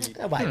embroidery.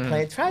 Nobody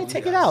playing. Try and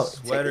take it out.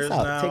 Sweaters take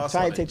now.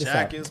 Try and take this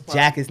out.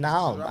 Jackets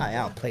now. I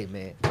don't play,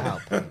 man. I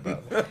don't play,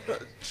 bro.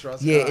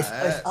 Trust yeah, God, it's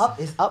up.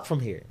 It's up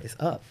from here. It's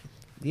up.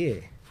 Yeah.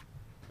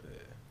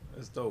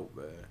 It's dope,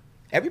 man.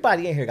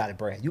 Everybody in here got a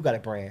brand. You got a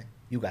brand.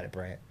 You got a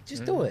brand.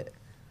 Just do it.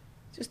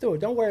 Just do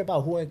it. Don't worry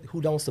about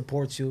who don't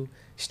support you.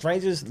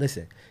 Strangers,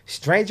 listen.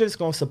 Strangers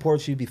gonna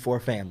support you before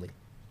family.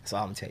 That's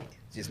all I'm telling you.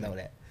 Just know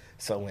that.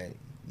 So when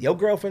your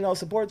girlfriend don't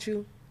support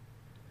you,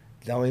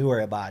 don't even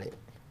worry about it.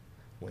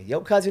 When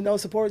your cousin don't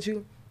support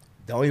you,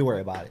 don't even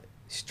worry about it.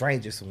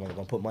 Strangers are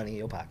gonna put money in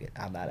your pocket.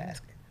 I'm not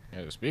asking.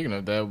 Yeah, speaking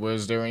of that,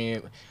 was that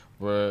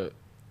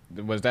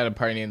a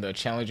part in the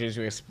challenges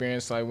you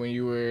experienced, like when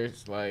you were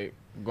like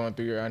going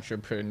through your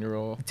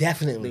entrepreneurial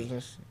Definitely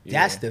business?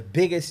 That's the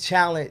biggest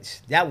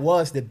challenge. That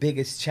was the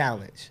biggest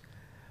challenge,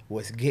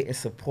 was getting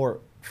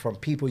support from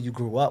people you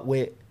grew up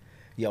with,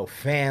 your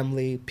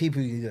family,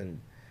 people you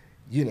done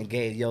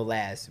gave your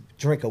last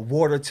drink of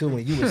water to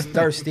when you was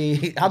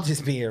thirsty. I'm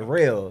just being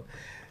real.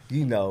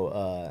 You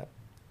know,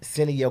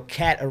 sending your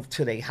cat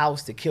to their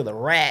house to kill a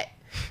rat,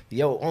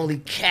 your only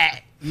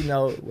cat. You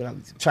know, when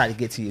I'm trying to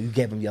get to you, you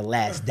gave them your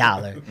last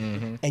dollar.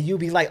 And you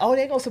be like, oh,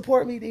 they gonna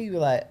support me? Then you be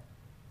like,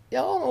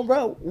 yo, hold on,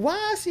 bro. Why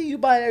I see you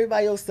buying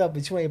everybody else's stuff,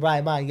 but you ain't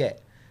buying mine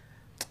yet?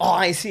 Oh,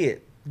 I ain't see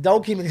it.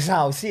 Don't give me this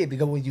how I see it,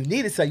 because when you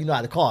need it, so you know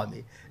how to call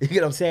me. You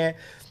get what I'm saying?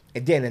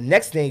 And then the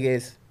next thing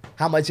is,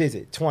 how much is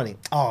it? 20.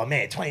 Oh,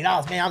 man,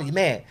 $20, man. I'm your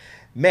man.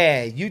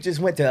 Man, you just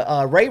went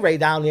to Ray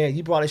down there and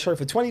you brought a shirt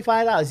for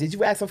 $25. Did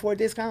you ask him for a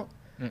discount?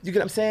 You get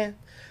what I'm saying?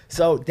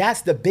 So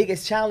that's the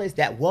biggest challenge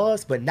that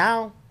was, but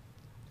now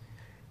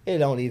it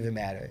don't even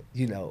matter.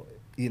 You know,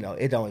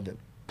 it don't even.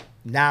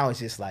 Now it's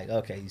just like,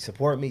 okay, you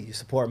support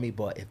me.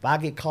 But if I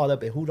get caught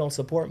up in who don't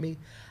support me,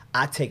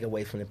 I take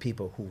away from the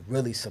people who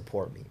really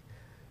support me.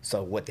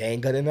 So what, they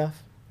ain't good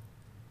enough?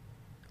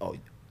 Oh,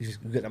 you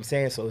get what I'm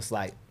saying? So it's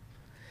like,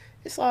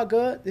 it's all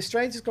good. The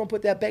stranger's gonna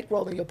put that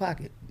bankroll in your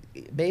pocket.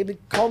 Baby,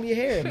 comb your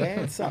hair,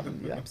 man. Something,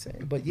 you know what I'm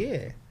saying? But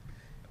yeah.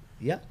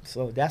 Yep.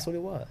 So that's what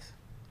it was.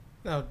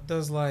 Now,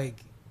 does okay,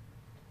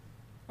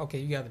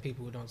 you got the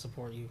people who don't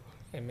support you,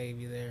 and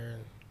maybe they're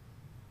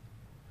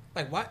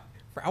like, what?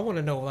 I want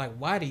to know, like,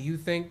 why do you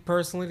think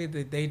personally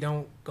that they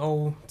don't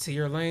go to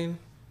your lane?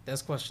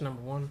 That's question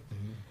number one.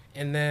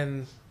 And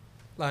then,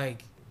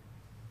 like,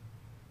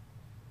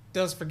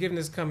 does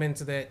forgiveness come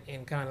into that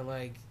and kind of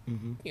like,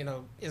 you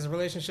know, is a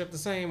relationship the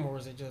same, or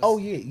is it just? Oh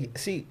yeah.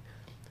 See,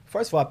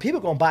 first of all, people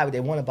gonna buy what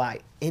they want to buy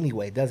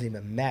anyway. It doesn't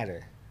even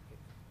matter.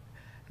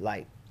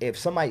 Like,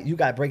 if you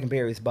got Breaking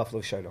Berry's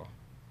Buffalo shirt on,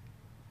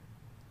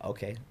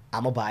 okay,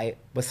 I'm gonna buy it,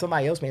 but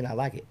somebody else may not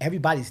like it.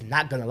 Everybody's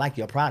not gonna like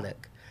your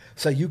product,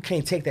 so you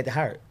can't take that to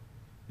heart.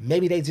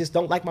 Maybe they just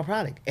don't like my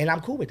product, and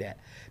I'm cool with that,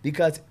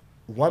 because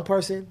one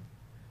person,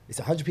 it's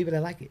 100 people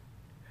that like it.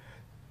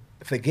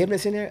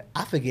 Forgiveness in there,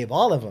 I forgive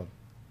all of them.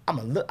 I'm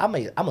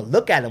gonna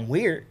look at them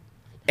weird,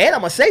 and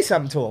I'm gonna say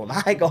something to them.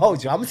 I ain't gonna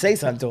hold you. I'm gonna say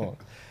something to them.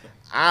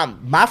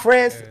 My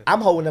friends,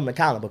 I'm holding them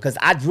accountable, because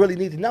I really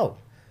need to know.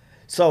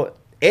 So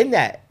in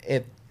that,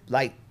 if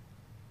like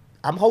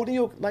I'm holding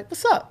you, like,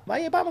 what's up? Why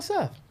you ain't by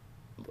myself?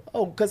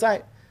 Oh, because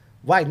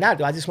why not?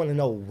 Do I just want to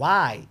know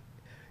why?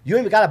 You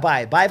ain't even gotta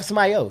buy it. Buy it for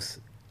somebody else.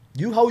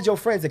 You hold your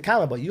friends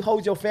accountable. You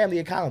hold your family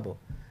accountable,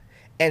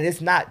 and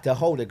it's not to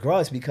hold a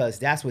grudge, because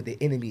that's what the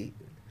enemy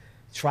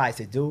tries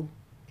to do.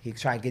 He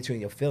try and get you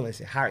in your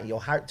feelings and your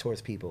heart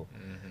towards people.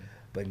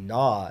 But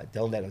no,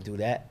 don't let him do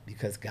that,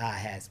 because God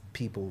has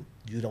people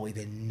you don't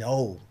even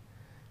know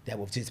that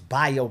will just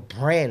buy your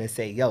brand and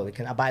say, yo,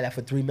 can I buy that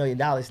for $3 million?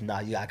 No,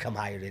 you gotta come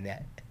higher than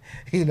that.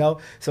 You know?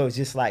 So it's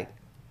just like,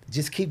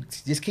 just keep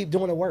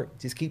doing the work.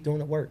 Just keep doing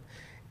the work.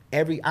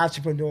 Every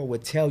entrepreneur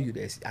would tell you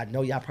this. I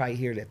know y'all probably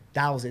hear it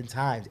 1,000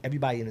 times.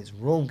 Everybody in this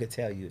room could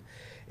tell you.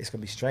 It's going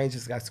to be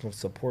strangers that's going to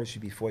support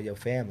you before your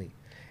family.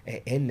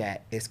 And in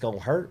that, it's going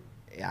to hurt.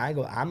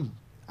 I'm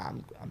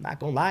not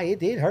going to lie. It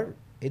did hurt.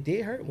 It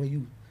did hurt when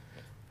you,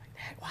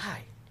 like,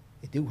 why?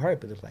 It do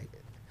hurt, but it's like,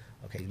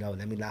 okay,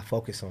 let me not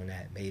focus on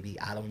that. Maybe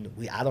I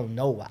don't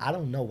know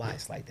why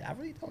it's like that. I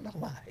really don't know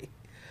why.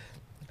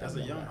 As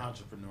a young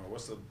entrepreneur,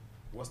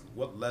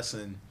 what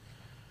lesson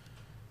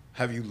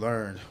have you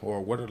learned,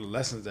 or what are the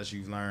lessons that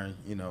you've learned,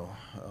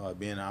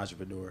 being an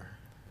entrepreneur?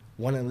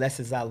 One of the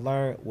lessons I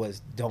learned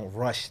was don't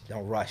rush.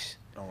 Don't rush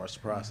the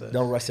process.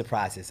 Don't rush the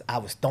process. I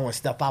was throwing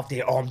stuff out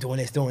there. Oh, I'm doing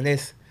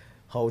this.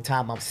 Whole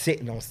time I'm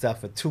sitting on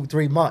stuff for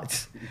 2-3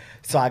 months.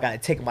 So I got to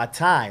take my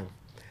time.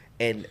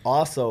 And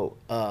also,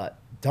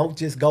 don't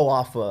just go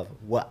off of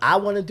what I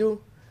want to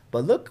do,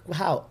 but look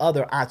how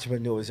other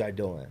entrepreneurs are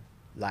doing.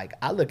 Like,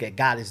 I look at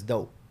God is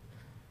dope.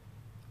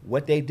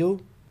 What they do,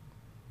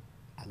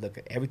 I look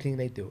at everything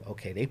they do.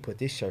 Okay, they put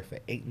this shirt for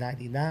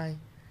 $8.99.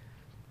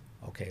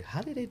 Okay,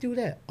 how did they do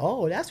that?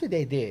 Oh, that's what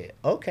they did.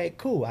 Okay,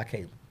 cool. I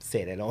can't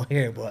say that on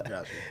here, but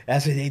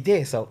that's what they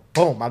did. So,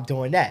 boom, I'm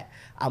doing that.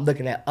 I'm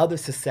looking at other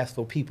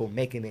successful people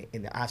making it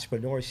in the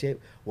entrepreneurship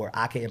where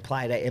I can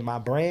apply that in my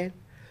brand.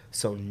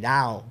 So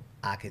now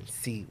I can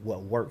see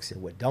what works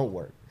and what don't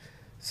work.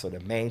 So the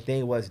main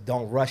thing was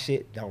don't rush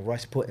it. Don't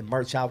rush putting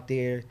merch out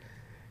there.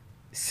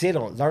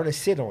 Learn to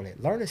sit on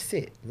it. Learn to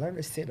sit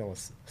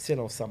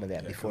on some of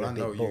that before the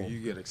big boom. You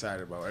get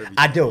excited about everything.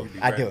 I do.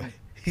 I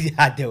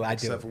do.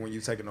 Except for when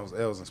you're taking those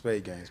L's in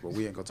spade games, but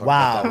we ain't gonna talk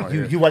about that on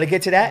here. You want to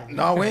get to that?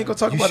 No, we ain't gonna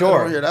talk about that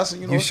on here. That's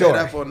save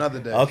that for another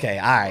day. Okay,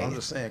 all right. I'm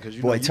just saying because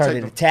boy turned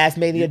into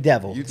Tasmania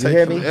devil. You take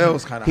hear me?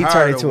 L's kind of he hard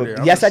turned into over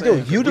there. Yes, I do.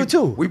 You do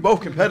too. We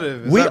both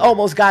competitive. We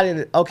almost got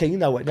in. Okay, you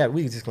know what? No,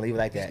 we just gonna leave it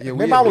like that. Yeah,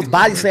 remember, I almost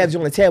body slammed you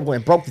on the table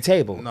and broke the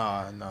table.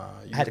 Nah.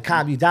 I had to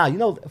calm you down.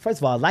 First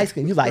of all, light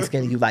skin, you light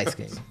skin, and you light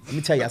skin. Let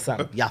me tell y'all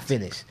something. Y'all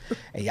finished,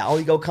 and y'all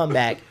only gonna come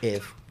back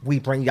if we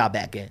bring y'all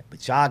back in.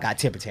 But y'all got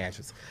temper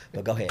tantrums.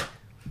 But go ahead.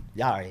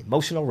 Y'all are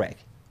emotional wreck.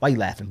 Why you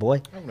laughing,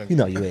 boy? You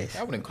know you is.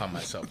 I wouldn't call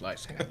myself light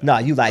skinned. No,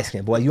 you light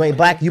skinned, boy. You ain't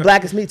black. You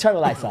black as me. Turn the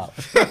lights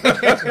off.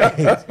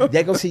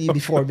 They gonna see you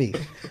before me.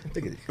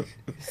 Look at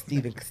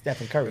Stephen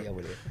Curry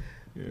over there.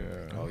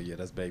 Yeah. Oh yeah,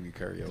 that's baby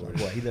Curry over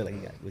there. Boy, he look like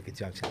he got wicked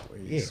jump shot.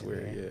 Yeah,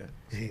 swear,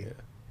 yeah.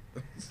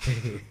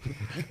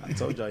 I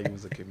told y'all he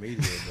was a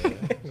comedian,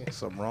 man. There's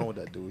something wrong with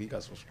that dude. He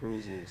got some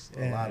screws loose.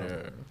 A lot of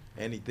them.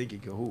 And he think he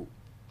can hoop.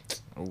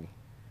 Oh.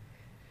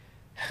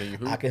 Can you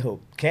hoop? I can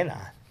hoop. Can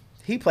I?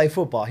 He play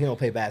football. He don't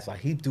play basketball.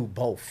 He do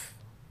both.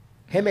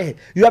 Him and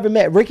you ever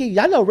met Ricky?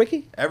 Y'all know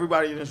Ricky?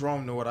 Everybody in this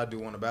room know what I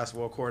do on the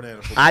basketball court and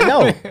the football. I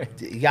know.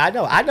 Yeah, I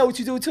know. I know what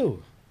you do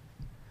too.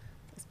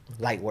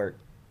 Light work.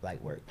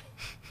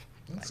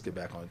 Let's get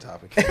back on the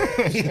topic.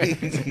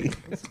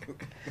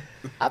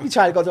 I be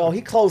trying to go to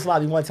he closed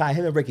lobby one time.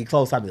 Him and Ricky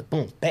closed lobby.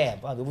 Boom, bam,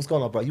 brother. What's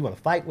going on, bro? You want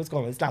to fight? What's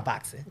going on? It's not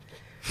boxing.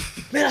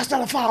 Man, that's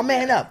not a foul.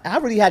 Man up. I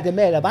really had to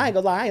man up. I ain't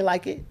gonna lie. I ain't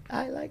like it.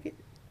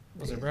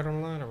 Was it bread on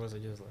the line or was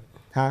it just like?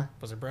 Huh?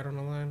 Was it bread on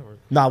the line or?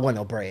 No, it wasn't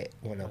no bread.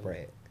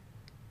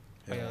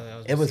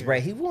 Yeah, It was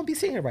bread. He won't be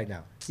sitting here right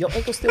now. Your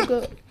ankle still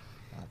good?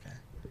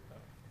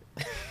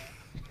 Okay.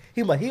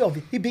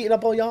 he beating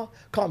up on y'all?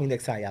 Call me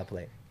next time y'all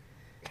play.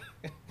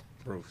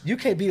 Bruce. You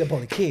can't beat up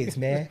on the kids,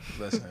 man.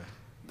 Listen,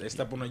 they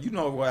step on. You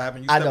know what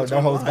happened. I know, no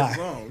holds barred.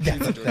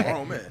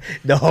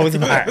 No holds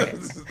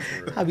barred.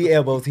 How many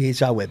elbows he hit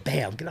y'all with?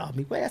 Bam, get off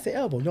me. Wait, that's an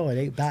elbow. No, it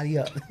ain't. Body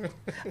up.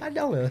 I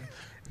know him.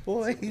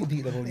 Boy, he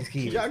beat up on these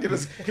kids. Can y'all get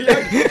us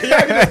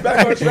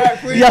back on track,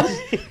 please?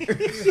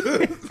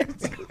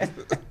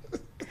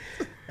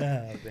 Oh,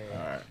 man.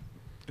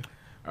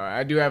 All right.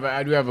 I do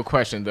have a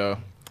question though.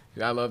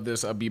 I love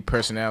this upbeat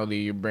personality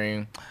you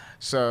bring.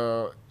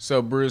 So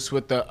Bruce,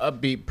 with the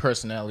upbeat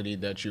personality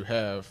that you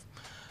have,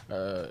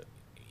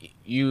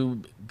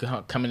 you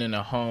coming in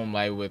a home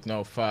like with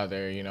no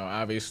father,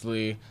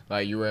 obviously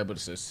like you were able to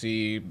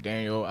succeed.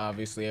 Daniel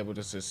obviously able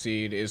to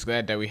succeed. It's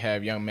glad that we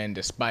have young men,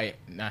 despite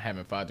not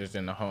having fathers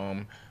in the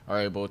home, are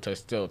able to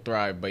still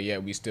thrive. But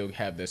yet we still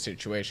have this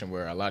situation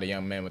where a lot of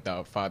young men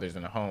without fathers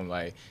in the home,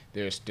 like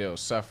they're still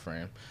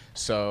suffering.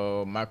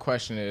 So my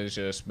question is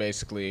just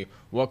basically,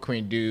 what can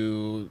we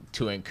do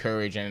to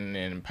encourage and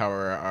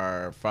empower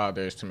our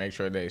fathers to make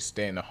sure they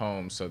stay in the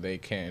home so they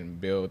can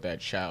build that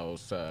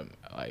child's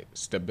like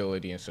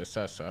stability and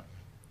success up?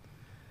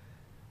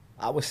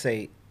 I would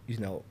say,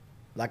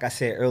 like I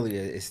said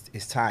earlier,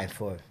 it's time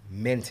for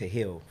men to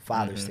heal,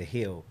 fathers to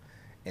heal,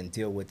 and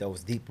deal with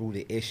those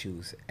deep-rooted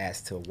issues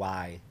as to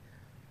why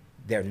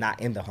they're not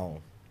in the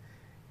home.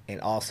 And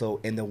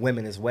also in the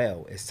women as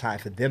well, it's time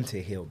for them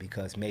to heal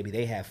because maybe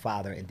they have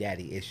father and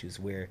daddy issues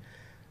where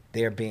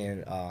they're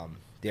being,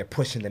 they're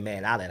pushing the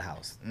man out of the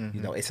house.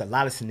 It's a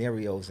lot of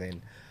scenarios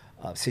and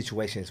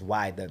situations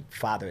why the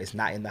father is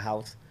not in the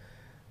house.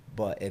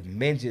 But if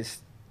men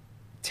just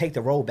take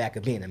the role back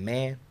of being a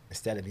man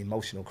instead of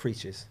emotional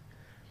creatures,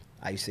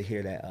 I used to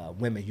hear that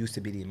women used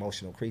to be the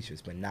emotional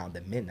creatures, but now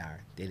the men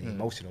are. They're the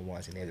emotional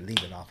ones, and they're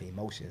leaving off the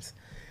emotions.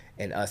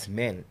 And us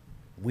men,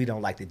 we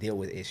don't like to deal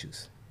with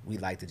issues. We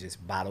like to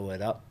just bottle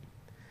it up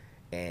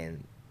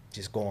and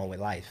just go on with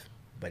life.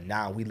 But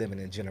now we live in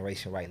a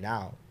generation right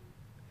now,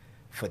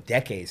 for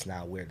decades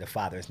now, where the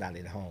father is not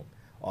in the home,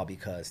 all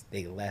because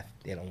they left.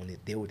 They don't want to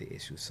deal with the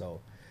issues.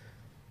 So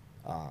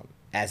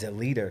as a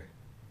leader,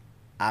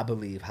 I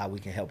believe how we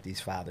can help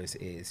these fathers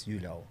is,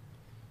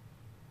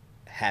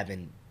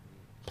 having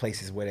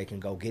places where they can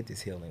go get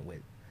this healing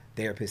with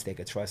therapists they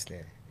could trust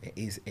in,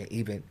 and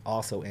even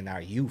also in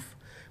our youth,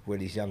 where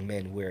these young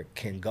men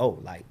can go.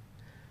 Like,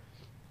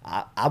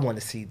 I want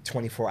to see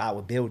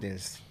 24-hour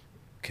buildings,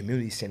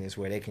 community centers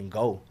where they can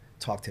go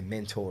talk to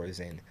mentors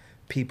and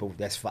people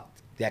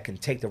that can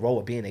take the role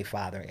of being a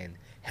father and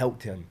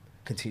help them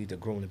continue to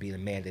grow to be the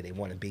man that they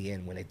want to be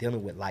in when they're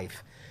dealing with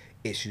life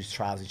issues,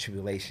 trials and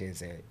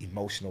tribulations, and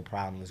emotional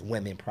problems,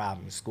 women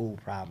problems, school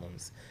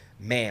problems,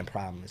 man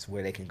problems,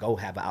 where they can go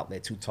have an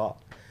outlet to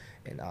talk.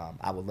 And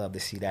I would love to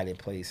see that in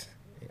place.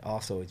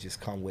 Also, it just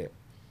come with,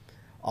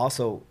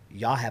 also,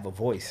 y'all have a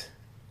voice.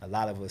 A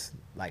lot of us,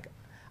 like,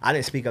 I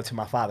didn't speak up to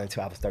my father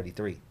until I was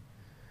 33.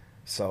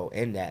 So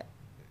in that,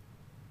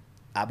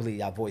 I believe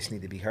y'all voice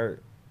need to be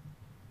heard.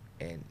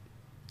 And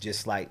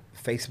just like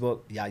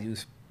Facebook, y'all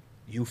use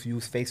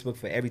Facebook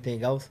for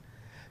everything else.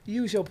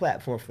 Use your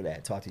platform for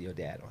that. Talk to your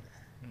dad on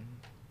that. Mm-hmm.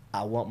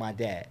 I want my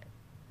dad.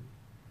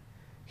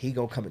 He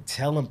gonna come and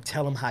tell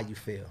him how you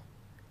feel.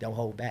 Don't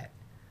hold back.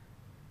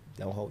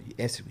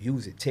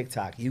 Use it.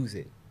 TikTok, use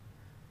it.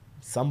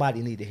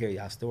 Somebody need to hear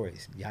y'all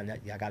stories. Y'all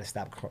gotta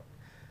stop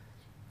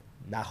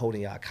not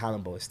holding y'all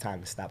accountable. It's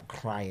time to stop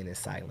crying in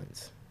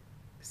silence.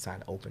 It's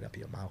time to open up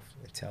your mouth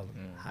and tell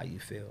them how you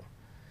feel.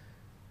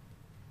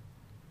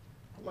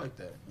 I like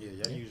that. Yeah,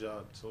 y'all use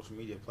y'all social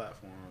media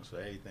platforms for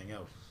anything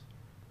else.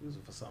 Use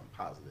it for something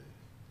positive.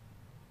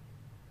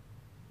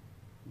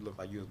 You look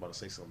like you was about to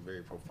say something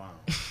very profound.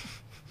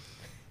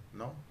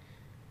 No?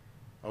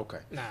 Okay.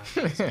 Nah.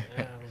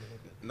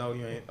 No,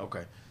 you ain't.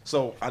 Okay.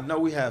 So I know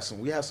we have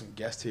some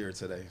guests here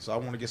today. So I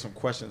want to get some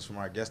questions from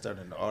our guests out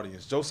in the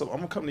audience. Joseph, I'm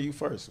gonna come to you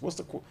first.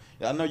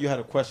 I know you had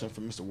a question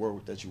from Mr.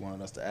 Warrick that you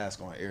wanted us to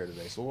ask on air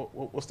today. So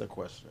what's the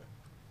question?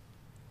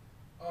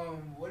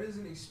 What is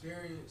an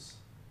experience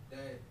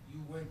that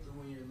you went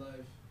through in your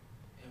life,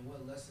 and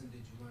what lesson did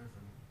you learn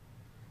from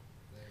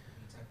it? Like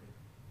any type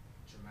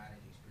of traumatic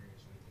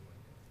experience or anything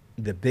like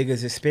that? The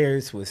biggest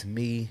experience was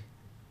me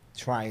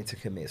trying to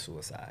commit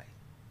suicide.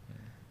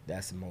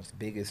 That's the most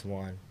biggest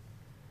one.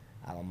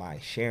 I don't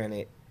mind sharing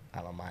it.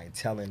 I don't mind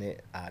telling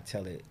it. I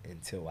tell it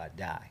until I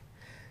die.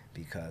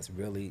 Because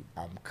really,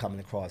 I'm coming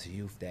across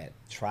youth that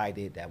tried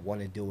it, that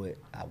want to do it.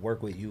 I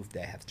work with youth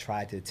that have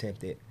tried to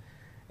attempt it.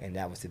 And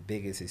that was the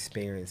biggest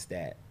experience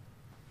that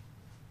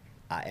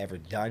I ever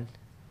done.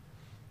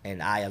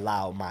 And I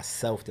allowed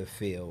myself to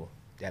feel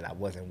that I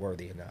wasn't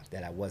worthy enough,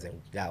 that I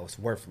was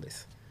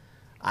worthless.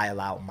 I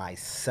allowed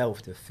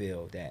myself to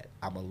feel that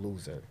I'm a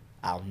loser.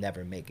 I'll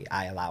never make it.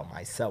 I allowed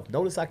myself.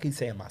 Notice I keep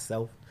saying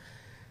myself,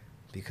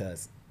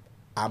 because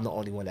I'm the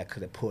only one that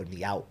could have pulled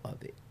me out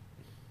of it.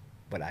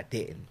 But I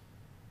didn't.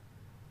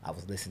 I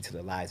was listening to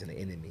the lies of the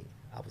enemy.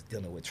 I was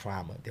dealing with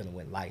trauma, dealing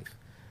with life.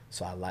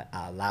 So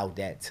I allowed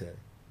that to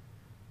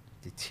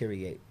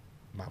deteriorate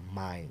my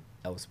mind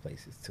those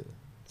places to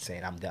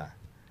saying I'm done.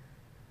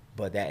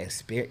 But that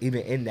experience,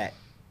 even in that,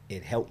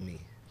 it helped me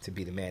to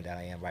be the man that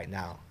I am right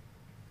now.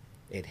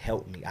 It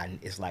helped me.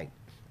 It's like,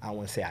 I don't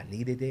want to say I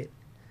needed it,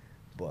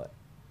 but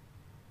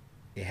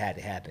it had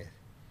to happen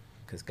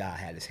because God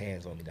had his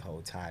hands on me the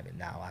whole time, and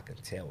now I can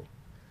tell.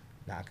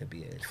 Now I can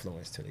be an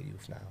influence to the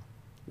youth now.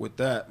 With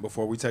that,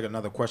 before we take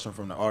another question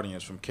from the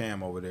audience, from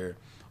Cam over there,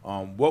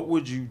 what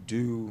would you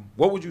do?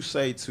 What would you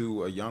say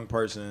to a young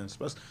person,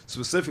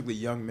 specifically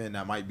young men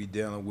that might be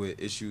dealing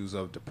with issues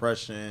of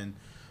depression,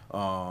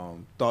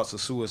 thoughts of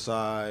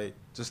suicide,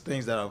 just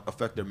things that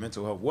affect their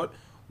mental health?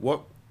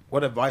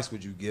 What advice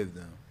would you give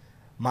them?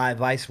 My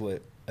advice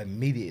would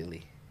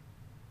immediately,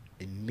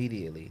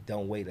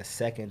 don't wait a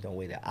second, don't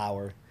wait an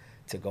hour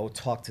to go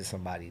talk to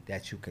somebody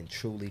that you can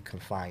truly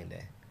confide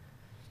in.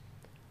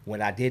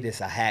 When I did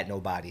this, I had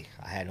nobody.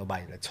 I had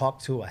nobody to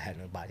talk to. I had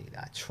nobody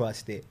that I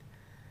trusted.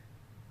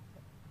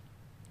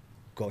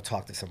 Go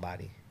talk to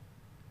somebody.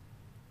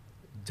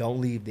 Don't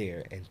leave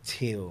there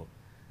until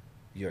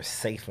you're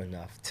safe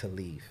enough to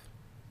leave.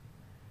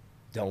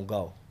 Don't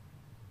go.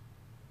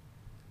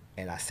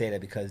 And I say that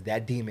because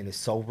that demon is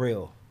so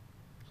real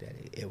that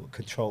it will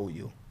control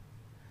you.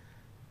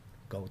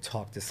 Go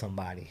talk to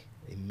somebody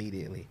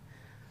immediately.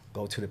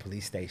 Go to the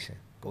police station.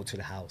 Go to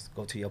the house.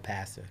 Go to your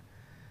pastor.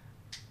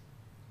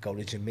 Go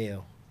to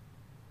Jamil.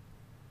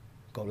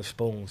 Go to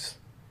Spoons.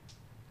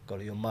 Go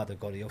to your mother.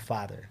 Go to your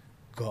father.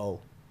 Go.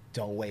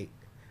 Don't wait.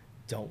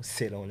 Don't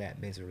sit on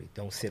that misery.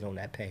 Don't sit on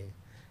that pain.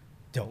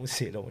 Don't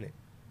sit on it.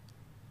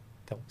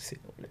 Don't sit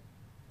on it.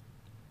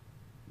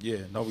 Yeah,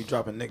 no, we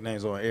dropping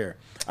nicknames on air.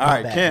 All My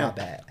right, bad, Cam, my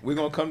bad. we're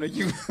going to come to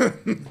you.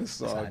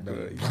 It's all I know.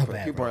 good. My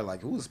bad, People bro. are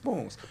like, who's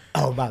Spoons?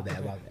 Oh, my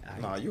bad. All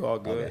Nah, right. you all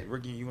good. Okay.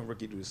 Ricky, you and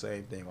Ricky do the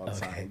same thing all the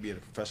time. Okay. We be in a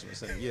professional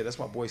setting. Yeah, that's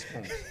my boy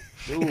Spoons.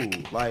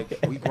 Dude, like,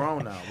 we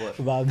grown now. But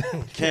My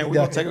bad. Cam, we're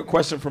going to take a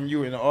question from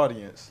you in the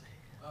audience.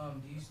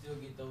 Do you still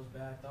get those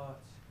bad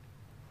thoughts?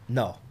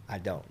 No, I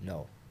don't.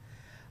 No,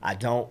 I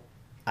don't.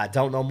 I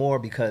don't no more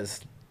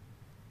because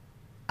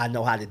I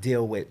know how to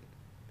deal with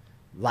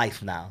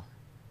life now.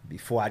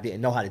 Before I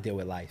didn't know how to deal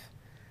with life.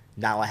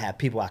 Now I have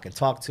people I can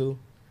talk to,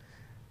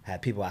 have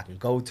people I can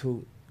go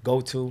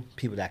to,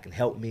 people that can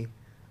help me.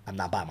 I'm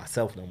not by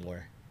myself no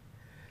more.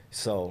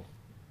 So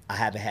I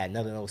haven't had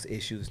none of those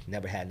issues,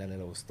 never had none of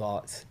those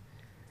thoughts.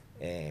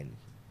 And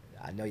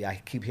I know y'all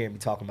keep hearing me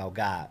talking about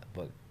God,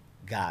 but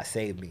God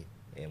saved me.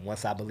 And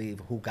once I believe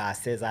who God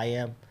says I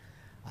am,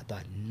 I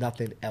thought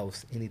nothing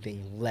else,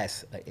 anything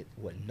less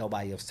what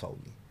nobody else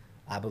told me.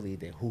 I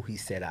believed in who he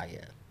said I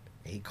am.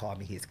 And he called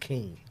me his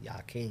king,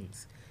 y'all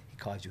kings. He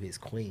called you his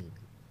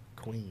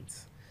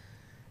queens.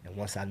 And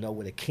once I know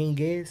what a king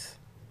is,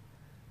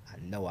 I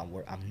know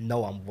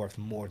I'm worth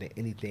more than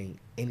anything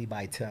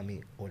anybody tell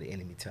me or the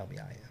enemy tell me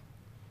I am.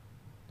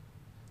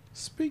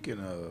 Speaking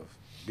of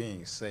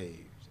being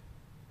saved,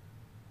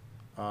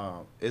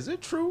 is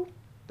it true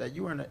that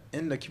you were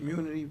in the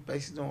community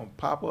basically doing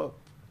pop-up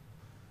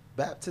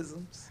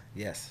baptisms?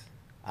 Yes,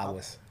 I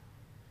was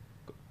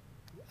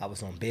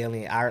on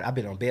Bailey and Ireton. I've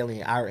been on Bailey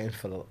and Ireton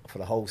for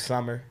the whole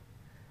summer.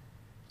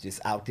 Just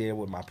out there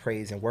with my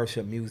praise and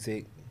worship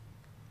music,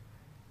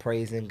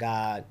 praising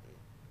God,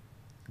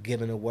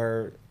 giving a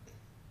word,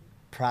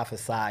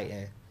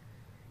 prophesying,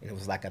 and it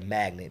was like a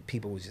magnet.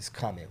 People was just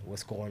coming.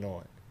 What's going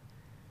on?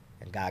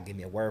 And God gave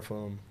me a word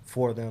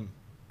for them.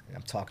 And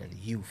I'm talking to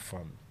youth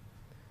from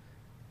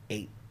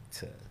 8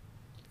 to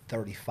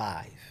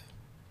 35,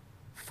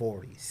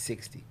 40,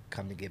 60,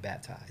 come to get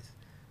baptized.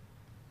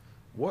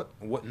 What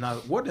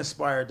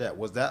inspired that?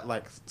 Was that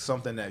like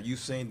something that you've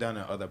seen done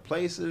in other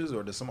places,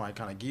 or did somebody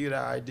kind of give you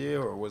that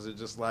idea, or was it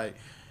just like,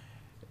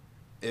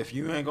 if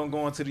you ain't gonna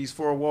go into these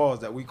four walls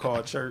that we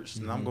call church,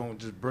 then I'm gonna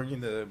just bring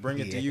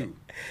it to you?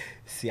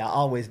 See, I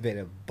always been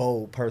a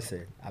bold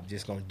person. I'm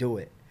just gonna do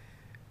it.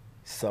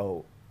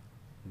 So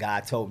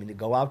God told me to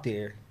go out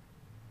there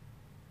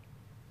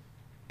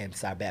and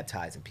start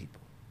baptizing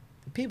people.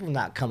 People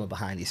not coming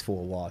behind these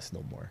four walls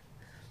no more.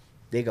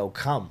 They go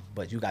come,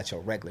 but you got your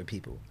regular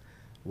people.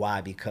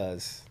 Why?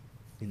 Because,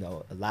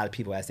 a lot of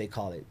people, as they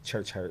call it,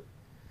 church hurt.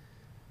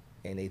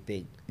 And they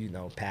think,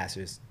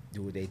 pastors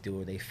do what they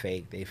do, they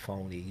fake, they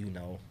phony,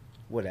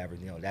 whatever.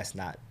 That's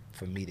not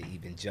for me to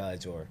even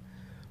judge or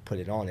put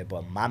it on it.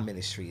 But my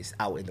ministry is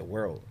out in the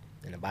world.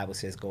 And the Bible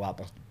says go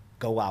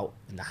out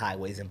in the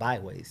highways and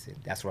byways. And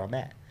that's where I'm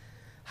at.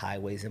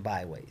 Highways and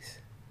byways.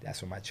 That's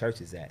where my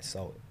church is at.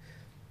 So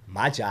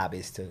my job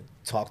is to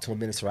talk to a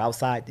minister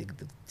outside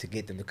to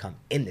get them to come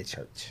in the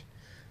church.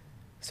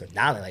 So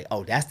now they're like,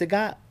 oh, that's the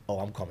guy? Oh,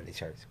 I'm coming to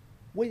church.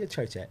 Where your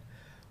church at?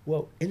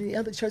 Well, any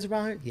other church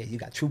around here? Yeah, you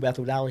got True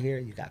Bethel down here.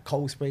 You got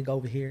Cold Spring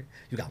over here.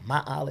 You got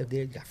Mount Olive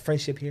there. You got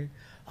Friendship here.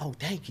 Oh,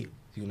 thank you.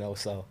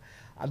 So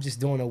I'm just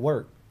doing the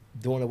work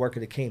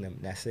of the kingdom.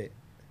 That's it.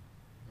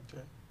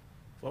 Okay.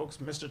 Folks,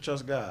 Mr.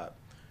 Trust God.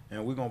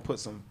 And we're going to put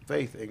some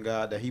faith in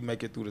God that he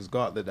make it through this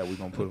gauntlet that we're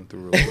going to put him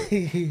through real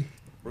quick.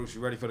 Bruce,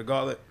 you ready for the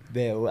gauntlet?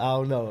 Man, I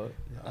don't know.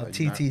 I'm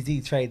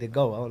TTZ trained to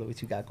go. I don't know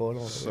what you got going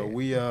on. So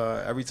we,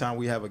 every time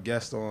we have a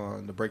guest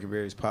on the Breaking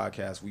Barriers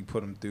podcast, we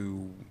put them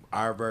through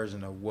our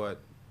version of what,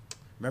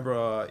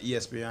 remember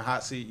ESPN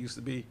Hot Seat used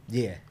to be?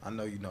 Yeah. I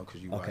know you know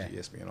because you watch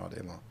ESPN all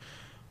day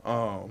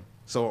long.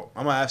 So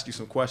I'm going to ask you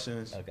some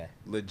questions. Okay.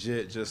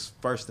 Legit, just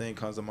first thing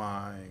comes to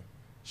mind,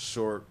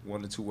 short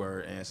 1 to 2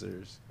 word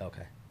answers.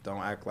 Okay.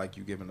 Don't act like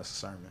you giving us a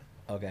sermon.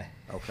 Okay.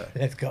 Okay.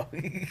 Let's go. All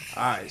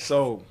right.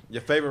 So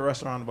your favorite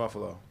restaurant in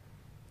Buffalo?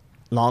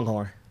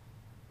 Longhorn.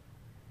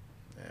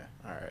 Yeah.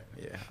 All right.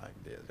 Yeah.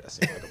 That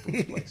seems like a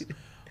Bruce place.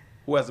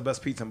 Who has the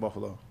best pizza in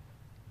Buffalo?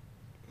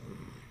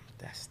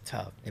 That's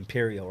tough.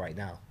 Imperial right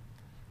now.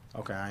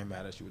 Okay, I ain't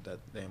mad at you with that.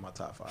 They in my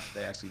top 5.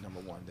 They actually number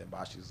 1. Then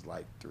Boschi's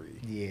like 3.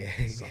 Yeah.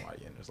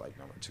 Somebody in there's like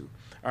number 2.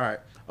 All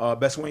right.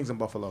 Best wings in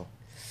Buffalo?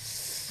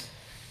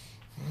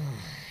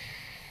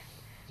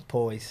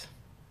 Poise.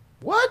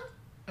 What?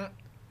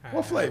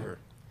 What flavor?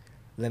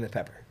 Lemon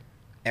pepper.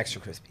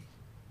 Extra crispy.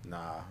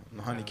 Nah,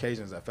 the honey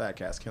Cajuns at Fat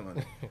Cat's killing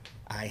it.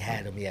 I ain't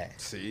had them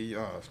yet. See,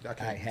 I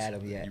ain't had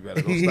them yet. You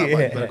better go stop. You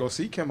better go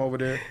see Kim over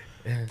there.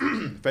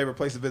 Favorite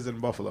place to visit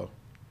in Buffalo?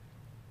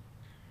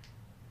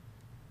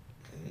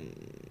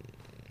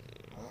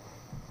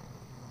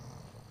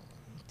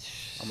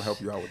 I'm gonna help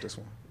you out with this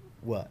one.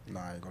 What? Nah,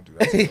 I ain't gonna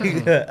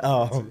do that.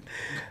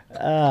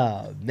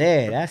 Oh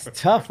man, that's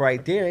tough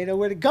right there. Ain't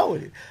nowhere to go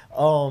with it.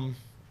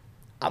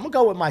 I'm gonna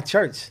go with my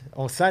church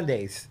on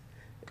Sundays.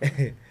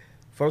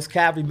 First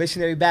Calvary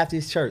Missionary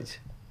Baptist Church.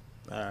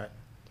 All right.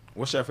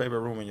 What's your favorite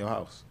room in your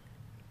house?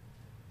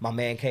 My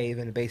man cave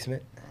in the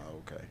basement.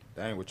 Okay.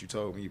 That ain't what you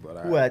told me, but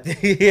all right.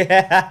 What?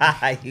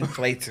 Yeah, you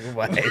play too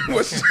much.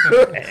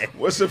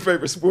 What's your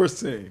favorite sports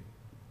team?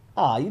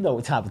 Oh, you know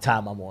what type of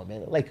time I'm on,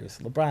 man. The Lakers,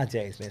 LeBron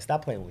James, man.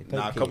 Stop playing with me.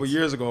 Nah, a couple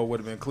years ago it would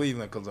have been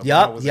Cleveland because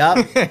Yup. So Yeah. all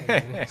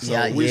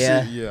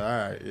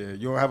right. Yeah,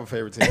 you don't have a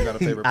favorite team. You got a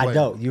favorite player. I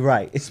don't. You're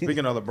right.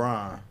 Speaking of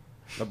LeBron,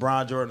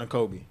 Jordan, and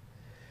Kobe.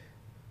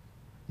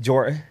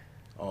 Jordan.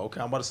 Oh,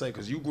 okay. I'm about to say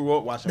because you grew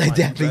up watching.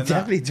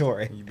 Definitely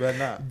Jordan. You better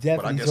not. Definitely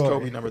but I guess Jordan.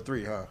 Kobe number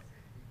 3, huh?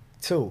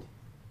 2.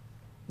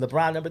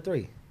 LeBron number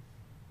 3.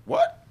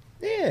 What?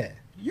 Yeah.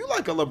 You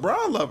like a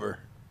LeBron lover?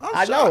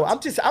 I know.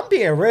 I'm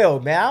being real,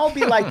 man. I don't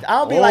be like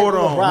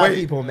LeBron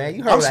people, man.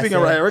 You heard I'm speaking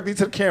directly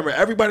to the camera.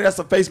 Everybody that's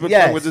a Facebook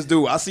friend with this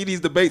dude. I see these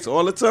debates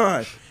all the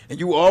time, and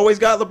you always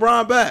got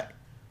LeBron back.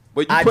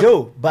 But you put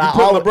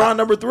LeBron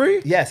number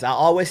 3. Yes, I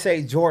always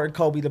say Jordan,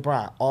 Kobe,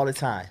 LeBron all the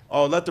time.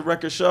 Oh, let the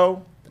record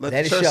show. Let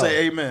the church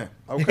say amen.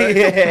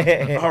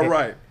 Okay. All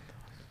right.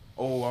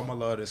 Oh, I'm gonna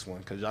love this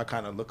one because y'all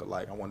kind of look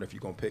alike. I wonder if you're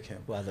gonna pick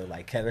him. Well, I look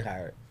like Kevin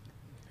Hart.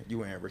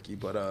 You ain't Ricky,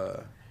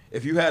 but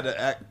if you had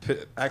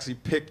to actually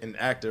pick an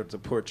actor to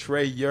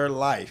portray your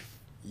life,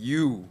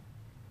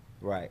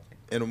 right,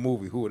 in a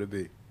movie, who would it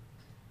be?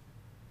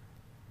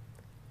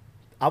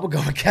 I would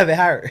go with Kevin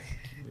Hart.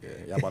 Yeah,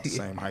 y'all about the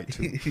same height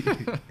too.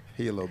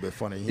 He a little bit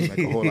funny. He make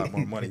a whole lot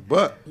more money,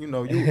 but you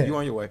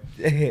on your way.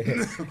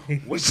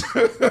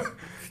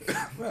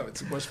 We're having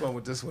too much fun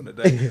with this one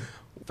today.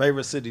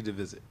 Favorite city to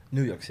visit?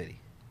 New York City.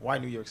 Why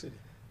New York City?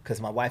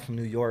 Because my wife from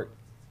New York,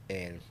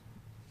 and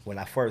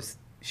when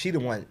she the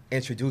one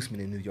introduced me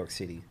to New York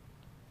City.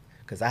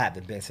 Because I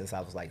haven't been since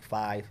I was like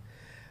 5,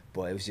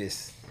 but it's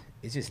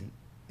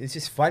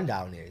just fun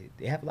down there.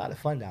 They have a lot of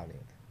fun down there.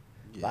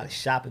 Yeah. A lot of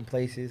shopping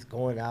places,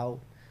 going out.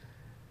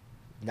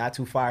 Not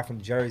too far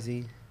from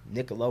Jersey.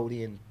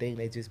 Nickelodeon thing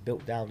they just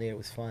built down there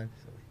was fun.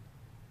 So.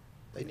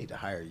 They need to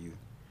hire you.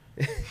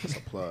 That's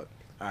a plug.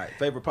 All right,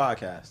 favorite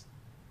podcast?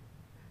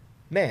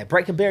 Man,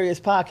 Breaking Barriers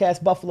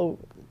podcast, Buffalo.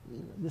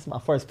 This is my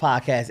first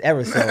podcast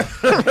ever, so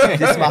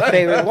this is my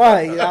favorite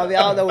one. You know what I mean?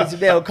 I don't know what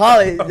you'll call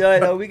it. You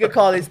know, we could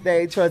call this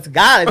thing Trust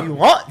God if you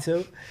want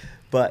to.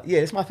 But,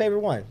 yeah, it's my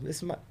favorite one.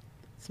 This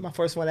is my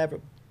first one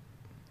ever.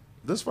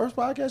 This first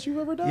podcast you've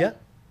ever done? Yeah.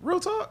 Real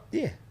talk?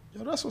 Yeah.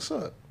 Yo, that's what's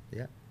up.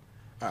 Yeah.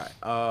 All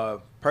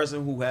right.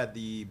 Person who had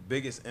the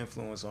biggest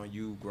influence on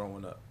you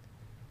growing up?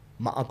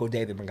 My Uncle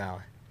David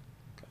McGowan.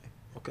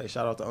 Okay,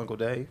 shout out to Uncle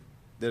Dave.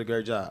 Did a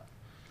great job.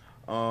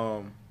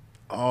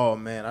 Oh,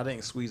 man, I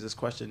didn't squeeze this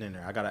question in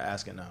there. I got to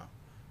ask it now.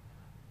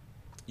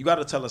 You got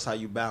to tell us how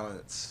you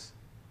balance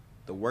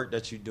the work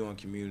that you do in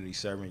community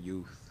serving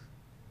youth,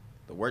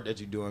 the work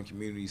that you do in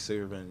community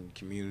serving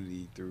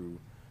community through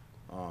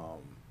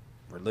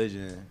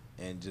religion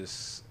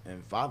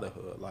and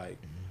fatherhood. Like,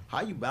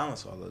 how you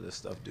balance all of this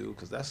stuff, dude?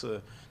 Because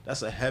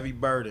that's a heavy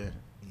burden.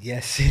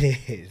 Yes, it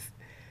is.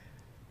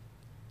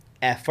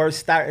 At first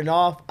starting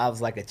off, I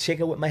was like a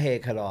chicken with my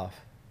head cut off.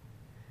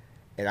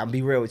 And I'm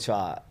be real with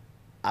y'all,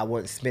 I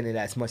wasn't spending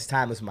as much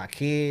time with my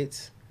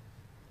kids.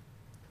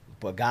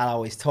 But God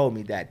always told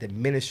me that the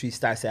ministry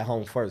starts at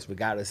home first,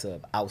 regardless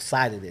of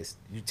outside of this.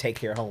 You take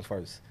care of home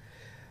first.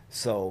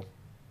 So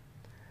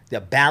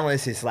the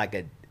balance is like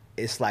a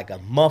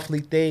monthly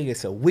thing.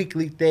 It's a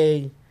weekly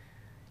thing.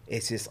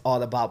 It's just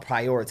all about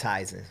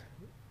prioritizing,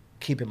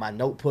 keeping my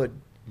notebook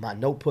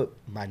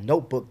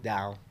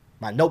down,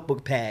 my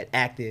notebook pad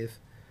active,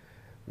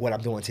 what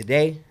I'm doing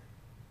today,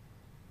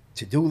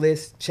 to-do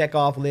list,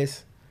 check-off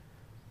list,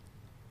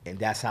 and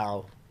that's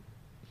how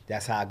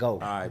I go. All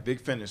right,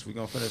 big finish. We're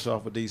going to finish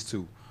off with these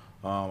two.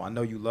 I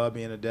know you love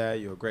being a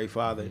dad. You're a great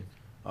father.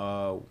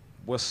 Mm-hmm.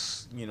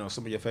 What's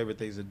some of your favorite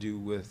things to do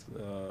with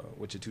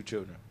your 2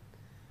 children?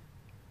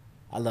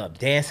 I love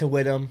dancing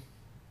with them.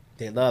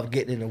 They love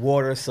getting in the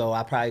water, so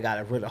I probably got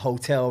to rent a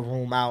hotel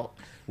room out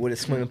with a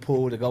swimming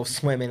pool to go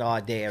swimming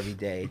all day, every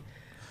day.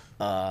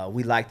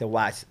 We like to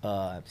watch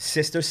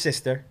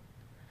Sister.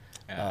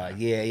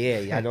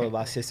 Yeah. I know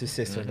about Sister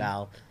mm-hmm.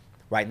 now.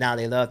 Right now,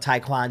 they love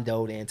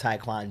Taekwondo. They're in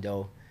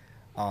Taekwondo.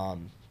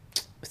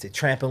 It's a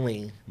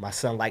trampoline. My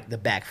son liked the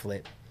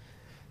backflip.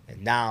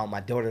 And now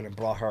my daughter done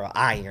brought her an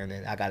iron,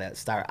 and I got to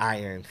start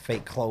ironing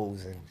fake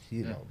clothes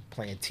and,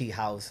 playing tea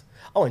house.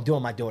 Oh, and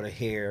doing my daughter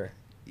hair.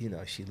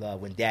 She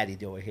loved when daddy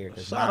do her hair.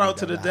 Shout out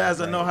to the dads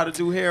that know how to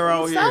do hair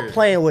out here. Stop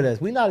playing with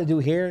us. We know how to do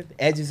hair,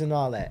 edges and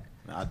all that.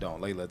 I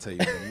don't. Layla tell you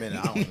in a minute.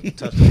 I don't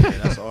touch that hair.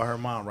 That's all her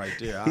mom right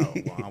there.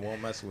 I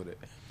won't mess with it.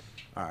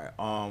 All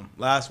right.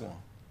 Last one.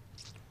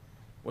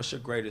 What's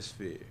your greatest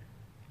fear?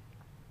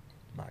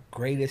 My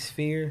greatest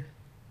fear?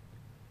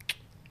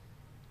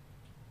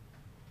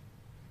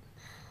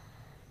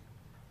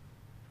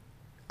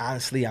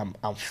 Honestly, I'm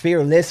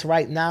fearless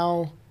right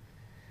now.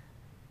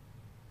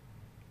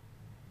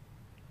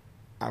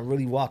 I'm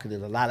really walking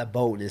in a lot of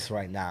boldness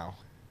right now.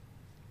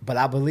 But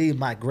I believe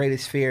my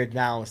greatest fear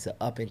now is the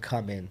up and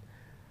coming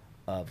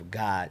of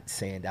God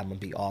saying that I'm going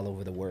to be all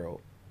over the world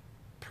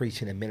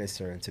preaching and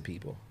ministering to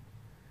people.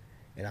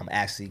 And I'm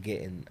actually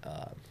getting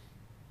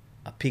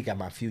a peek at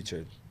my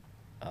future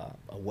of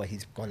what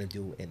he's going to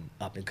do in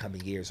up and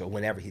coming years or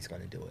whenever he's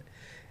going to do it.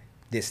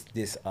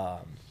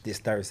 This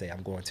Thursday,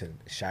 I'm going to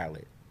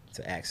Charlotte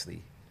to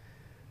actually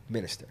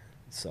minister.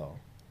 So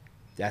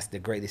that's the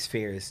greatest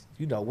fear is,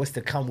 you know, what's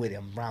to come with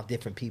him around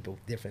different people,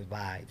 different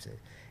vibes and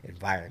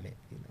environment,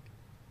 you know.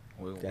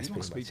 Well, That's we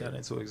gonna pretty speak much that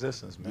it. into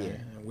existence, man.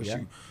 Yeah. And wish Yeah.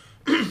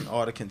 you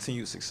all the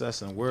continued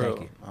success in the world.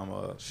 Thank you. I'm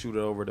gonna shoot it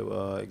over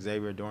to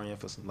Xavier, Dorian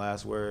for some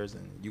last words,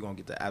 and you're gonna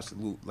get the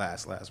absolute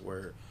last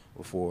word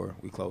before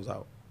we close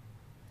out.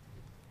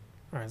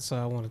 All right, so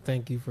I want to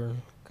thank you for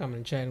coming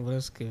and chatting with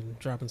us and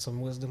dropping some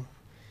wisdom,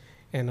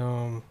 and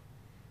all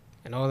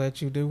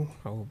that you do.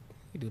 I hope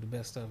you do the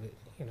best of it.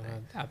 You know,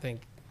 I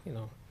think, you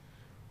know,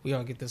 we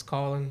all get this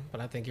calling,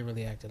 but I think you're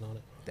really acting on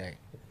it.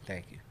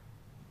 Thank you.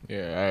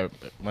 Yeah,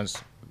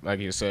 once, like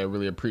you said, I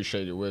really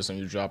appreciate your wisdom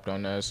you dropped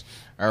on us.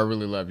 I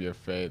really love your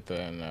faith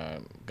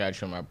and got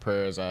you in my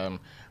prayers. I'm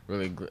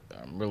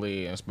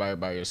really inspired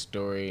by your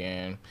story,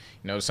 and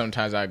you know,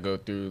 sometimes I go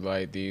through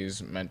like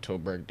these mental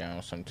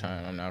breakdowns.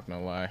 Sometimes I'm not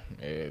gonna lie,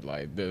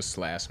 like this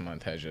last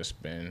month has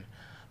just been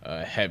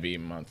a heavy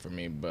month for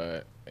me,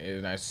 but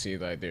and I see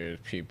like there's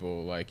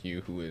people like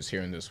you who is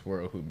here in this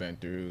world who've been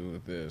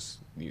through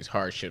these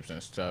hardships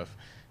and stuff.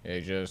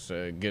 It just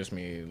gives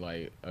me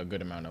like a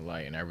good amount of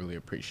light, and I really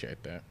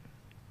appreciate that.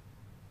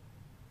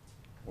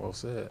 Well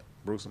said,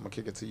 Bruce. I'm gonna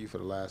kick it to you for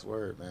the last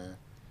word, man.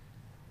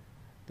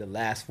 The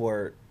last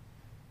word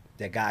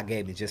that God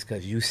gave me, just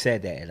because you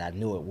said that, and I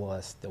knew it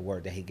was the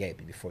word that he gave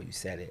me before you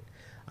said it.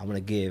 I'm going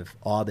to give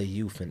all the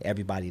youth and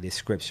everybody this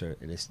scripture,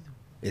 and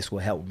this will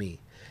help me.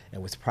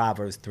 And it's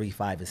Proverbs 3,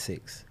 5, and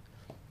 6.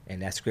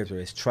 And that scripture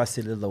is, trust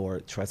in the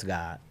Lord, trust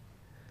God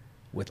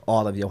with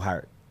all of your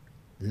heart.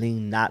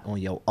 Lean not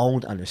on your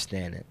own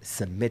understanding.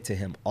 Submit to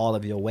him all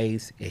of your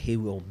ways, and he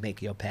will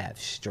make your path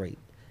straight.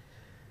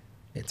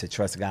 And to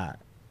trust God.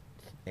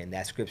 And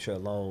that scripture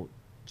alone,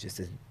 just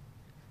to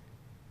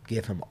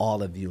give him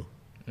all of you.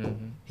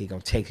 Mm-hmm. He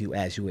gonna take you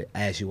as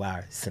you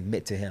are.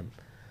 Submit to him.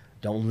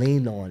 Don't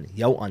lean on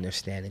your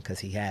understanding, because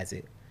he has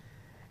it.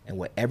 And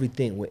with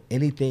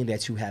anything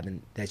that you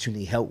haven't, that you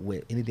need help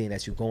with, anything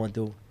that you're going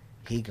through,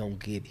 he gonna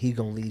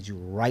lead you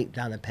right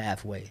down the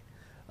pathway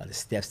of the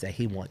steps that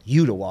he wants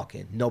you to walk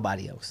in.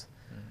 Nobody else.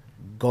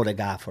 Mm-hmm. Go to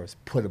God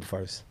first. Put him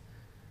first.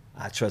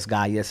 I trust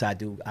God. Yes, I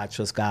do. I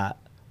trust God.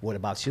 What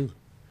about you?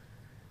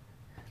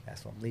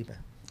 That's what I'm leaving.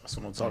 That's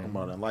what I'm talking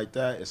about. And like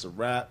that, it's a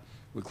wrap.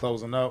 We're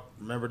closing up.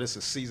 Remember, this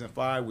is season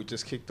 5. We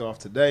just kicked off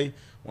today.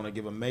 Want to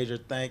give a major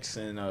thanks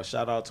and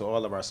shout out to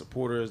all of our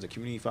supporters, the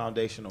Community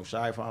Foundation,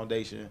 O'Shea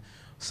Foundation,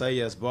 Say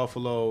Yes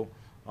Buffalo,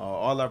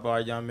 all of our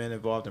young men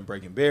involved in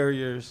breaking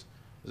barriers,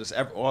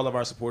 all of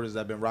our supporters that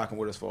have been rocking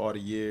with us for all the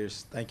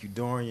years. Thank you,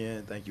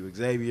 Dorian. Thank you,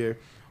 Xavier.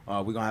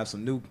 We're going to have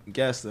some new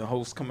guests and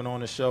hosts coming on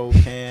the show.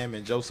 Cam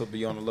and Joseph,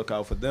 be on the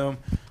lookout for them.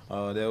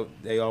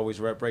 They always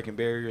rep breaking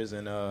barriers.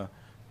 And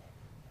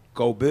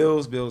go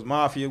Bills, Bills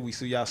Mafia. We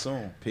see y'all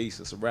soon. Peace.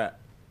 It's a wrap.